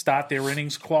like start their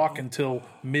innings clock until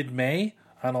mid-May?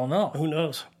 I don't know. Who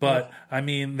knows? But I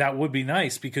mean, that would be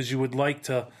nice because you would like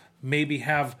to maybe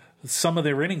have some of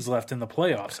their innings left in the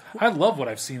playoffs. I love what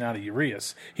I've seen out of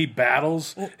Urias. He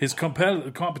battles his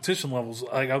competition levels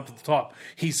like out to the top.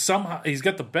 He's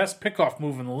got the best pickoff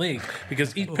move in the league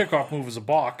because each pickoff move is a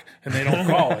balk and they don't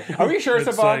call it. Are we sure it's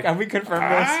a balk? like, Have we confirmed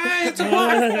this? It's a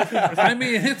balk. I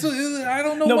mean, I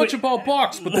don't know much about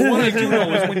balks, but the one I do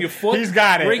know is when your foot He's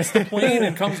got it. breaks the plane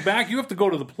and comes back, you have to go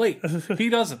to the plate. He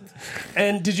doesn't.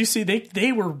 And did you see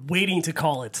they were waiting to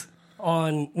call it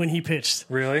on when he pitched?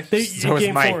 Really? So was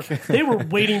Game Mike. 4. They were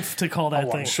waiting to call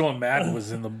that thing. Sean Madden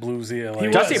was in the Blues ear.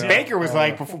 Like, Dusty was. Baker was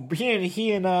like, before,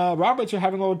 he and Roberts are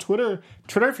having a little Twitter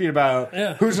feed about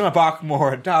Yeah. who's going to balk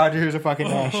more, Dodgers or fucking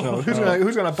Nationals. Who's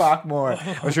going to balk more?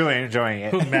 I was really enjoying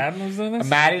it. Who, Madden was in this?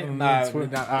 Madden,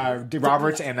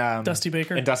 Roberts and Dusty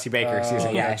Baker? and Dusty Baker.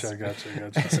 Yes.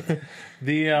 Gotcha.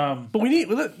 But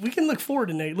we can look forward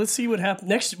to Nate. Let's see what happens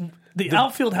next. The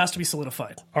outfield has to be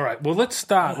solidified. All right. Well, let's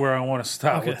start where I want to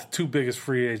start Okay. with the two biggest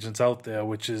free agents out there,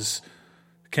 which is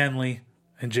Kenley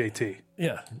and JT.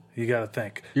 Yeah. You got to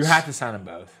think. You have to sign them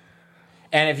both.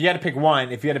 And if you had to pick one,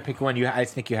 I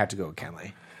think you have to go with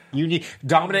Kenley. You need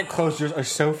dominant closers are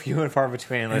so few and far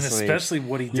between in And this league. especially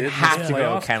what he did in have the to go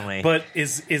playoffs. Kenley. But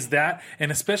is that, and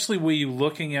especially where you're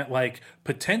looking at like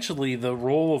potentially the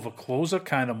role of a closer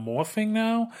kind of morphing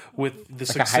now with the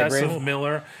success hybrid? of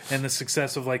Miller and the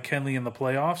success of like Kenley in the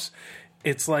playoffs.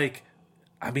 It's like,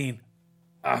 I mean,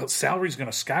 salary's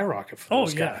going to skyrocket for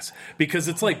those guys because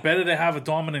it's like better to have a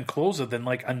dominant closer than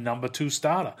like a number 2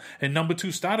 starter. And number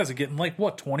 2 starters are getting like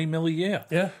what, $20 million a year.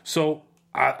 Yeah. So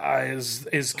is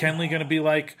Kenley going to be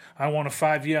like, I want a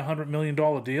 5-year, $100 million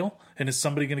deal, and is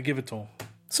somebody going to give it to him?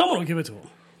 Someone will give it to him.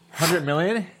 $100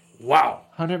 million? Wow.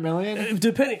 $100 million?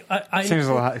 Depending, Seems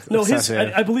a lot. No,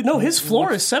 excessive. I believe his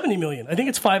floor is $70 million. I think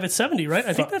it's 5 at 70, right?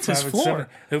 I think that's his 5 at floor.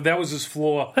 7. That was his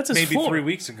floor. That's his maybe floor. 3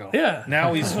 weeks ago. Yeah.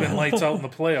 Now he's been lights out in the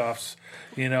playoffs.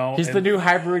 You know, He's the new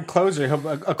hybrid closer.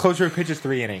 A closer who pitches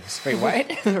 3 innings. Wait, what?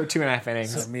 Or 2.5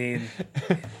 innings? I mean,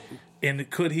 and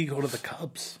could he go to the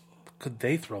Cubs? Could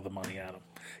they throw the money at him?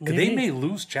 Because they may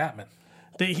lose Chapman.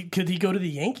 Could he go to the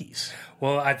Yankees?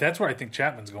 Well, that's where I think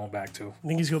Chapman's going back to. I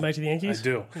think he's going back to the I Yankees?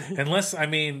 do. Unless, I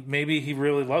mean, maybe he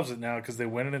really loves it now because they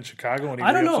win it in Chicago and he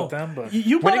I don't re-ups know. with them. But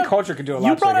You brought Winning up- culture could do a lot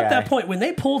You for brought the up guy. that point. When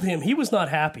they pulled him, he was not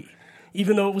happy,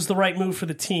 even though it was the right move for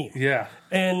the team. yeah.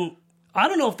 And I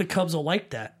don't know if the Cubs will like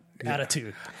that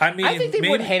attitude. I mean, I think they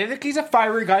maybe, would hate it if he's a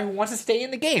fiery guy who wants to stay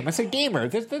in the game. That's a gamer.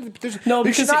 There should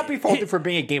because not be faulted for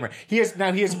being a gamer. He has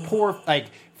poor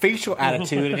facial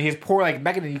attitude and he has poor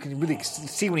mechanism. You can really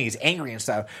see when he's angry and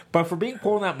stuff. But for being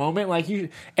poor in that moment,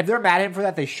 if they're mad at him for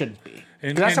that, they shouldn't be.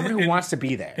 Because that's someone who wants to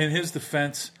be there. In his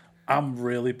defense, I'm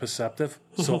really perceptive,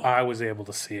 so I was able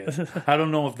to see it. I don't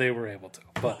know if they were able to,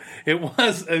 but it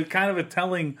was kind of a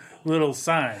telling little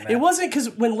sign. It wasn't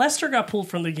because when Lester got pulled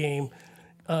from the game,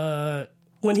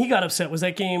 when he got upset, was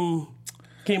that game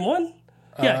 1?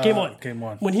 Yeah, game 1. Game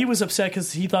 1. When he was upset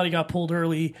because he thought he got pulled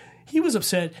early, he was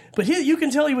upset. But you can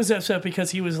tell he was upset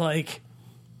because he was like,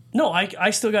 no,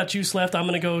 I still got juice left. I'm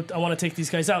going to go. I want to take these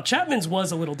guys out. Chapman's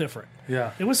was a little different.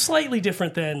 Yeah. It was slightly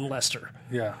different than Lester.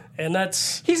 Yeah. And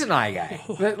that's... He's an eye guy.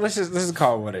 Let's just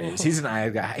call it what it is. He's an eye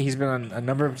guy. He's been on a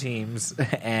number of teams,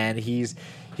 and he's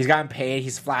gotten paid.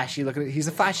 He's flashy. He's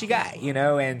a flashy guy,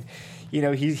 and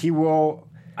he will.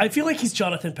 I feel like he's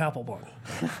Jonathan Papelbon.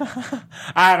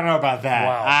 I don't know about that.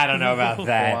 Wow. I don't know about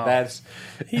that. Wow. That's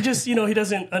He just, he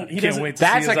doesn't... He Can't doesn't, wait to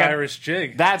That's see his like a- Irish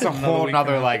jig. that's a Another whole week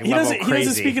nother ago. level He doesn't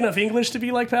crazy. speak enough English to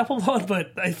be like Papelbon,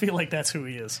 but I feel like that's who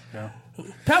he is. Yeah.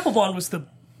 Papelbon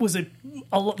was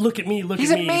a look at me He's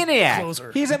a me maniac.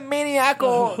 closer. He's a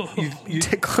maniacal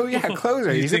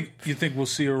closer. You think we'll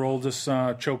see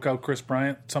Aroldis choke out Chris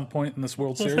Bryant at some point in this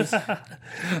World Series?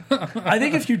 I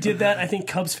think if you did that, I think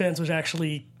Cubs fans would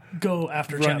actually go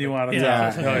after Run Chapman. you out of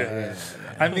yeah. town. Oh, yeah.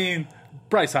 I mean,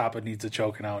 Bryce Harper needs a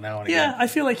choking out now and again. Yeah, I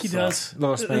feel like he does.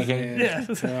 little spanking.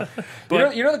 Yeah.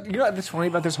 But you know what's funny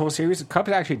about this whole series? The Cubs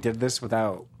actually did this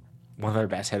without one of their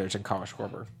best hitters in Kyle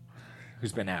Schwarber,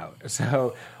 who's been out.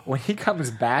 So when he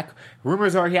comes back,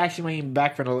 rumors are he actually may be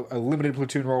back for a limited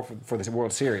platoon role for this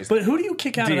World Series. But who do you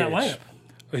kick out of that DH.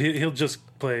 lineup? He'll just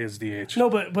play as DH. No,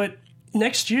 but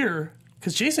next year,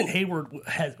 because Jason Hayward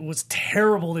was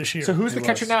terrible this year. so who's the He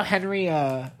catcher was. now? Henry.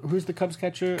 Who's the Cubs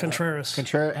catcher? Contreras.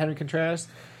 Henry Contreras.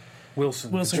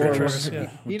 Wilson Contreras,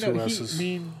 yeah. With two S's.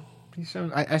 He's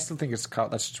shown, I still think it's Kyle.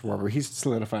 That's Schwarber. He's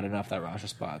solidified enough that roster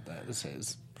spot that this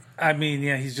is. I mean,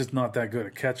 yeah, he's just not that good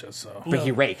at catcher. So, But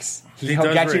he rakes. He He'll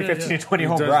does get you rake. 15 to 20 He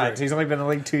home does runs. rake. He's only been in the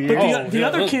league 2 But years. the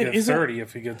other he'll kid get isn't- 30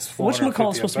 if he gets.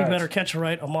 Whatchamacallit's supposed to be a at-bats. better catcher,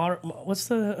 right? What's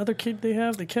the other kid they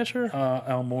have? The catcher?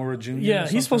 Almora Jr. yeah,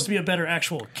 he's supposed to be a better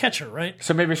actual catcher, right?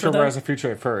 So maybe For Shurmur them? has a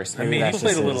future at first. I Maybe mean, he that's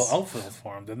played just a little his- outfield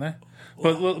for him, didn't they?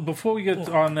 But before we get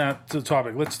on that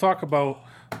topic, let's talk about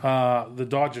the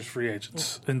Dodgers free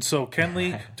agents. And so,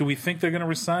 Kenley, do we think they're going to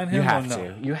resign him? You have or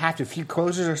no? to. You have to. Few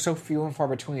closers are so few and far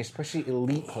between, especially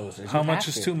elite closers. How You much have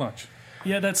is to. too much?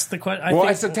 Yeah, that's the question. Well,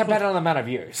 it's a dependent on the amount of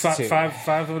years. too. Five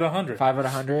out of 100. 5 out of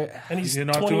 100. and he's You're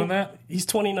not doing that? He's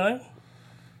 29.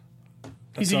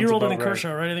 He's a sounds year older about than right.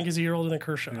 Kershaw, right? I think he's a year older than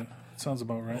Kershaw. Sounds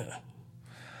about right.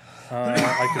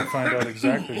 I can find out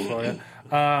exactly for you.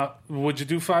 Would you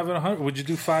do 5 at 100? Would you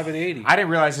do 5 at 80? I didn't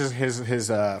realize his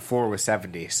floor was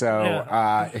 70.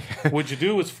 So, Would you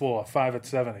do his 5 at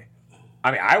 70?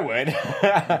 I mean, I would.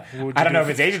 Would I you don't know do-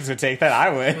 if his agents would take that. I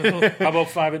would. How about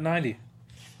 5 at 90?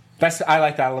 I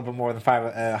like that a little bit more than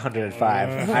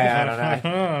 105. I don't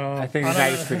know. I think he's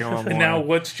nice to go on more. And now,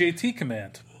 what's JT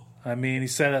command? I mean, he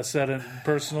set a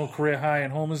personal career high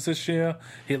in homers this year.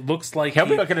 It looks like He'll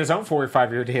be looking at his own 4 or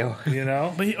 5 year deal. you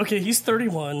know. But he's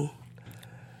 31.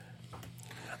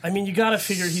 I mean, you got to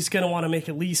figure he's going to want to make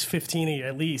at least 15 a year,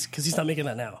 at least, because he's not making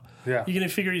that now. Yeah. You're going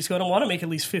to figure he's going to want to make at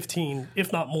least 15,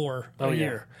 if not more, a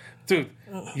year. Dude,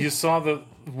 you saw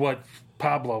what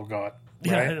Pablo got,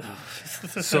 right?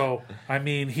 Yeah. So, I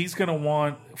mean, he's going to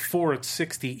want 4 at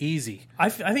 60 easy. I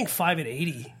think 5 at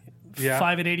 80. Yeah.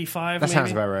 5 at 85, That maybe,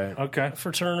 sounds about right. Okay.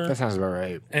 for Turner. That sounds about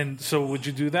right. And so, would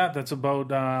you do that? That's about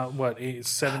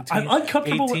 17. I'm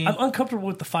uncomfortable. 18? I'm uncomfortable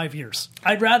with the 5 years.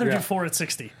 I'd rather Yeah. do 4 at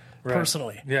 60,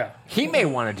 personally. Yeah. He may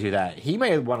want to do that. He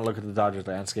may want to look at the Dodgers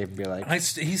landscape and be like,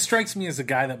 He strikes me as a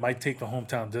guy that might take the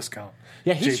hometown discount.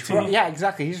 yeah, he's JT. from, yeah,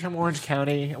 exactly. He's from Orange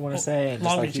County, I want to say. And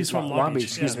Long just Beach. He's from Long Long Beach, Beach,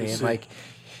 excuse yeah. me. And like,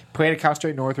 played at Cal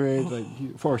State Northridge,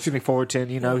 Fullerton.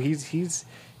 You know,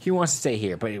 he wants to stay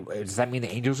here. But does that mean the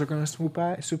Angels are going to swoop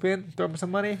in, throw him some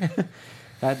money?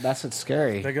 That's what's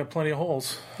scary. They got plenty of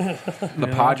holes. The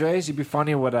Padres, you'd be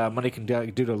funny what money can do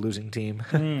to a losing team.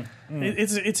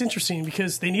 It's interesting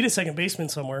because they need a second baseman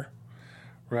somewhere.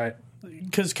 Right.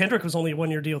 Because Kendrick was only a 1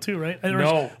 year deal too, right? Or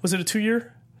No. was it a 2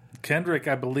 year? Kendrick,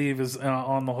 I believe, is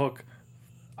on the hook.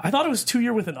 I thought it was 2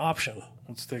 year with an option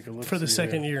Let's take a look. for the see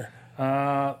second here.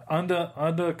 year.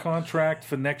 Under contract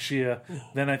for next year,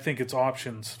 then I think it's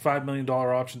options. $5 million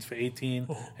options for 18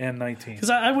 and 19. Because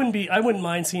I wouldn't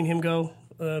mind seeing him go.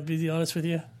 Be honest with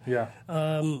you, Yeah.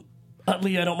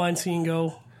 Utley, I don't mind seeing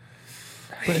go.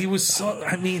 He was so.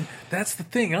 I mean, that's the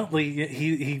thing. Utley,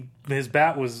 his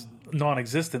bat was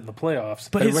non-existent in the playoffs.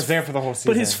 But He was there for the whole season.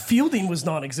 But his fielding was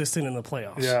non-existent in the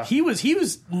playoffs. Yeah. He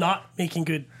was not making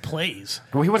good plays.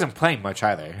 Well, he wasn't playing much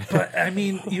either. But I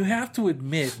mean, you have to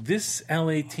admit this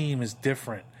LA team is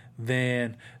different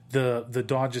than the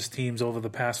Dodgers teams over the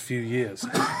past few years.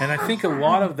 And I think a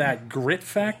lot of that grit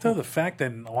factor, the fact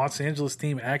that the Los Angeles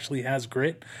team actually has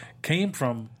grit, came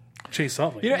from Chase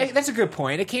Utley. You know, that's a good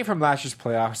point. It came from last year's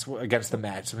playoffs against the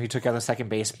Mets when he took out the second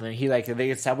baseman.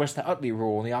 They established the Utley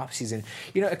rule in the offseason.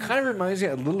 You know, it kind of reminds me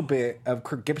a little bit of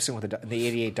Kirk Gibson with the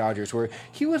 '88 Dodgers, where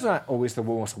he was not always the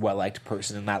most well-liked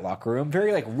person in that locker room.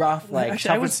 Very rough,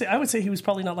 Actually, I would say he was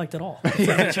probably not liked at all.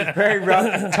 very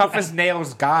rough, tough as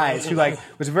nails guys who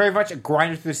was very much a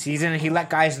grinder through the season, and he let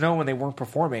guys know when they weren't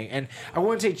performing. And I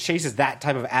wouldn't say Chase is that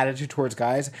type of attitude towards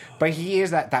guys, but he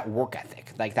is that work ethic,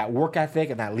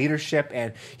 and that leadership.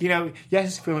 And yes,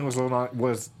 his feeling was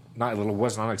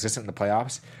non-existent in the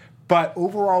playoffs. But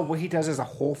overall, what he does as a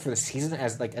whole for the season,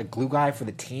 as a glue guy for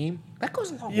the team, that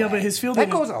goes a long way. Yeah, but his fielding-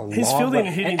 that goes a long his fielding way.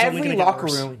 and hitting's And only every gonna get locker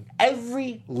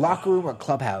worse. room or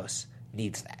clubhouse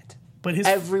needs that. But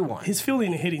Everyone. his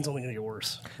fielding and hitting's only going to get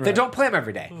worse. Then don't play him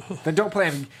every day. Then don't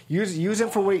play him. Use him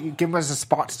for what you give him as a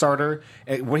spot starter.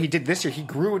 What he did this year, he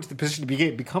grew into the position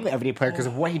to become the everyday player because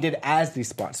of what he did as the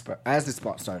spot starter.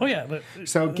 Oh yeah, but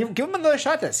So give him another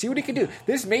shot. Then see what he can do.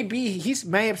 This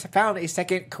may have found a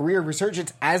second career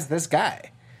resurgence as this guy.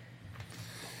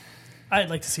 I'd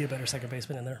like to see a better second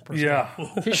baseman in there. Personally. Yeah.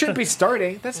 He shouldn't be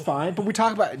starting. That's fine. But we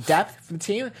talk about depth for the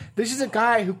team. This is a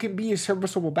guy who can be a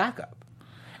serviceable backup,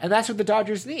 and that's what the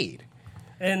Dodgers need.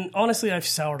 And honestly, I've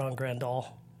soured on Grandal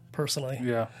personally.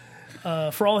 Yeah.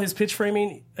 For all his pitch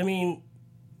framing, I mean,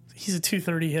 he's a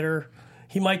 230 hitter.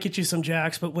 He might get you some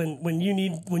jacks, but when you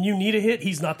need a hit,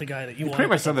 he's not the guy that you want. Pretty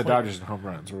much some of the Dodgers in home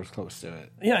runs were close to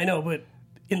it. Yeah, I know, but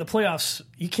in the playoffs,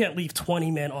 you can't leave 20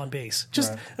 men on base.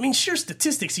 Just, I mean, sheer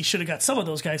statistics, he should have got some of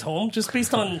those guys home just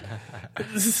based on.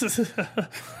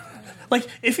 Like,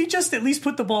 if he just at least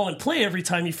put the ball in play every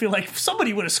time, you feel like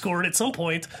somebody would have scored at some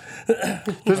point.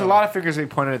 There's a lot of fingers being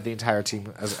pointed at the entire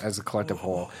team as a collective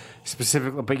whole,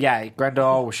 specifically. But yeah,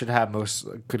 Grendel should have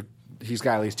he's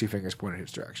got at least 2 fingers pointed in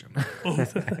his direction.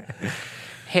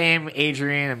 Him,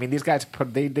 Adrian. I mean, these guys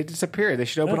they disappeared. They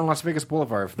should open on Las Vegas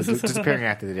Boulevard for the disappearing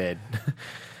after they did.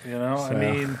 You know, I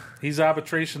mean, he's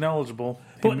arbitration eligible.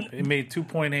 He made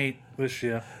 2.8 this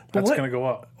year. That's going to go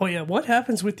up. Oh yeah, what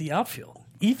happens with the outfield?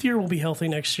 Ethier will be healthy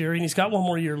next year, and he's got 1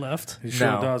 more year left. He sure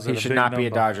does. He should not be a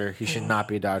Dodger. He should not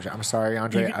be a Dodger. I'm sorry,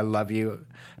 Andre. I love you.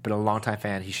 I've been a longtime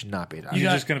fan. He should not be a Dodger.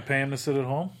 You're just going to pay him to sit at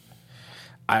home?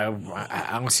 I'm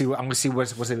gonna see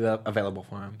what's available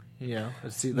for him. You know,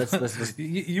 let's see. Let's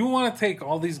You want to take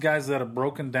all these guys that are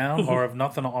broken down or have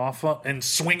nothing to offer and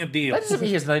swing a deal. That doesn't mean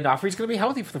he has nothing to offer. He's going to be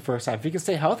healthy for the first time. If he can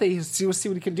stay healthy, we'll see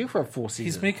what he can do for a full season.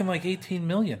 He's making like $18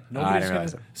 million. Nobody's going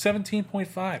to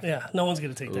 17.5. Yeah, no one's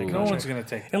going to take that. No one's going to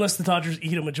take it. Unless the Dodgers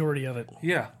eat a majority of it.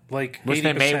 Yeah, like which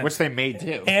 80%. they may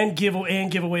do, and give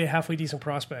away a halfway decent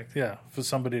prospect. Yeah, for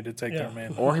somebody to take their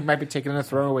man. Or he might be taking a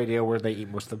throwaway deal where they eat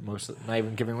most, not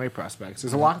even giving away prospects.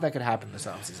 There's a lot that could happen this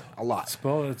offseason. A lot.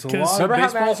 It's a lot.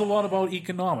 Baseball's a lot about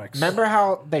economics. Remember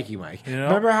how? Thank you, Mike. You know?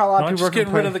 Remember how a lot of people just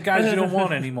getting rid of the guys you don't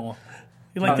want anymore.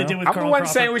 You like they did with I'm Carl the one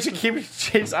Crawford. saying we should keep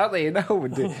Chase Utley. No,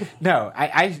 dude. No.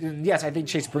 I think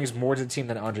Chase brings more to the team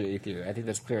than Andre Ethier. I think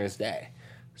that's clear as day.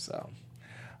 So,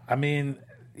 I mean,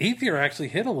 Ethier actually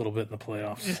hit a little bit in the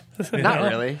playoffs. Not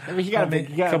really. I mean, he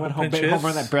got a one home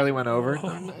run that barely went over.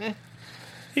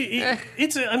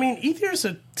 Ethier's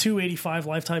a 285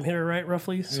 lifetime hitter, right?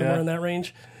 Roughly somewhere in that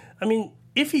range. I mean,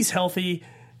 if he's healthy,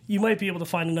 you might be able to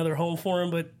find another home for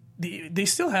him. But you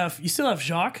still have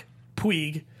Jacques,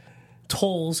 Puig,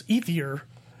 Tolles, Ethier.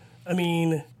 I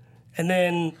mean, and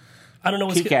then I don't know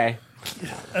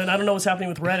what's happening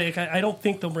with Reddick. I don't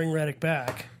think they'll bring Reddick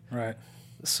back. Right.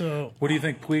 So, what do you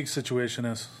think Puig's situation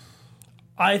is?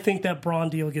 I think that Braun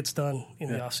deal gets done in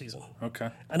the offseason. Okay.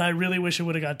 And I really wish it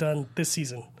would have got done this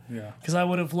season. Yeah. Because I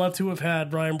would have loved to have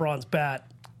had Ryan Braun's bat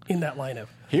in that lineup.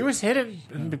 He was hitting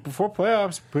before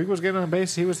playoffs. Puig was getting on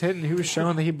base. He was hitting. He was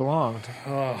showing that he belonged.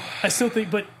 I still think,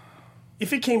 but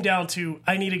if it came down to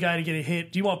I need a guy to get a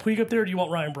hit, do you want Puig up there or do you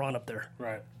want Ryan Braun up there?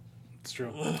 Right. It's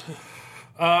true.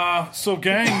 So,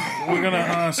 gang, we're going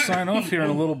to sign off here in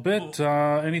a little bit.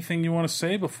 Anything you want to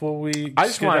say before we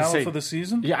get out for the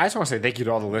season? Yeah, I just want to say thank you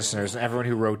to all the listeners and everyone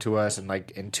who wrote to us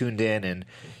and tuned in. And,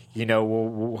 you know,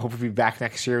 we'll hopefully be back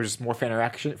next year with just more fan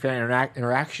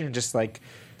interaction. Just like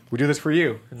we do this for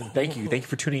you. And thank you. Thank you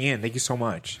for tuning in. Thank you so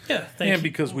much. Yeah, thank you.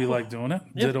 Because we like doing it.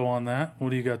 Yep. Ditto on that.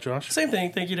 What do you got, Josh? Same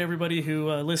thing. Thank you to everybody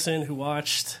who listened, who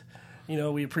watched. You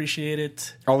know, we appreciate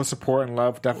it. All the support and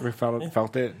love, definitely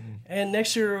felt it. And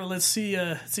next year, let's see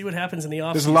what happens in the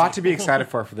offseason. There's a lot to be excited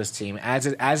for this team. As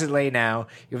it lay now,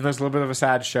 even though it's a little bit of a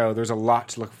sad show, there's a lot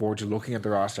to look forward to looking at the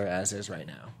roster as is right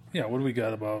now. Yeah, what do we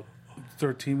got, about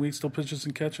 13 weeks till pitches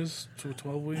and catches?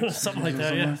 12 weeks? Something like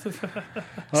that, yeah.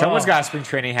 Someone's got a spring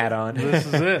training hat on. This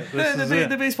is it.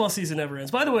 The baseball season never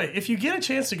ends. By the way, if you get a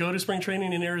chance to go to spring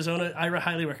training in Arizona, I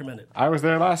highly recommend it. I was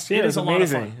there last year. It is a lot of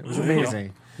fun. It was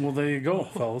amazing. Well, there you go,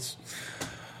 fellas.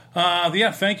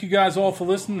 Thank you guys all for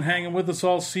listening, hanging with us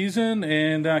all season,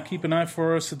 and keep an eye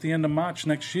for us at the end of March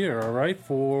next year, all right?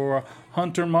 For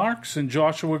Hunter Marks and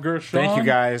Joshua Gershon. Thank you,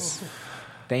 guys.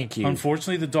 Thank you.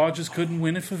 Unfortunately, the Dodgers couldn't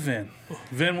win it for Vin.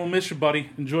 Vin, we'll miss you,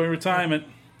 buddy. Enjoy retirement.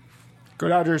 Go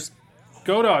Dodgers.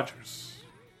 Go Dodgers.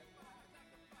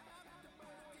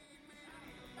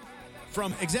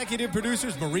 From executive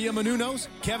producers Maria Menounos,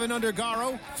 Kevin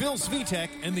Undergaro, Phil Svitek,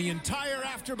 and the entire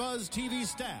AfterBuzz TV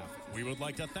staff, we would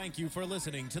like to thank you for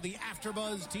listening to the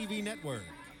AfterBuzz TV network.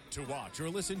 To watch or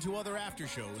listen to other after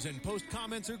shows and post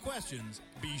comments or questions,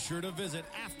 be sure to visit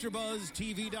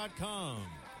AfterBuzzTV.com.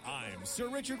 I'm Sir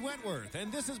Richard Wentworth,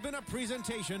 and this has been a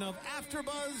presentation of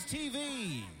AfterBuzz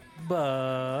TV.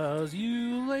 Buzz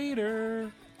you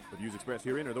later. The views expressed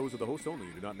herein are those of the hosts only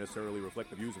and do not necessarily reflect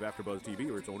the views of AfterBuzz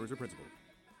TV or its owners or principals.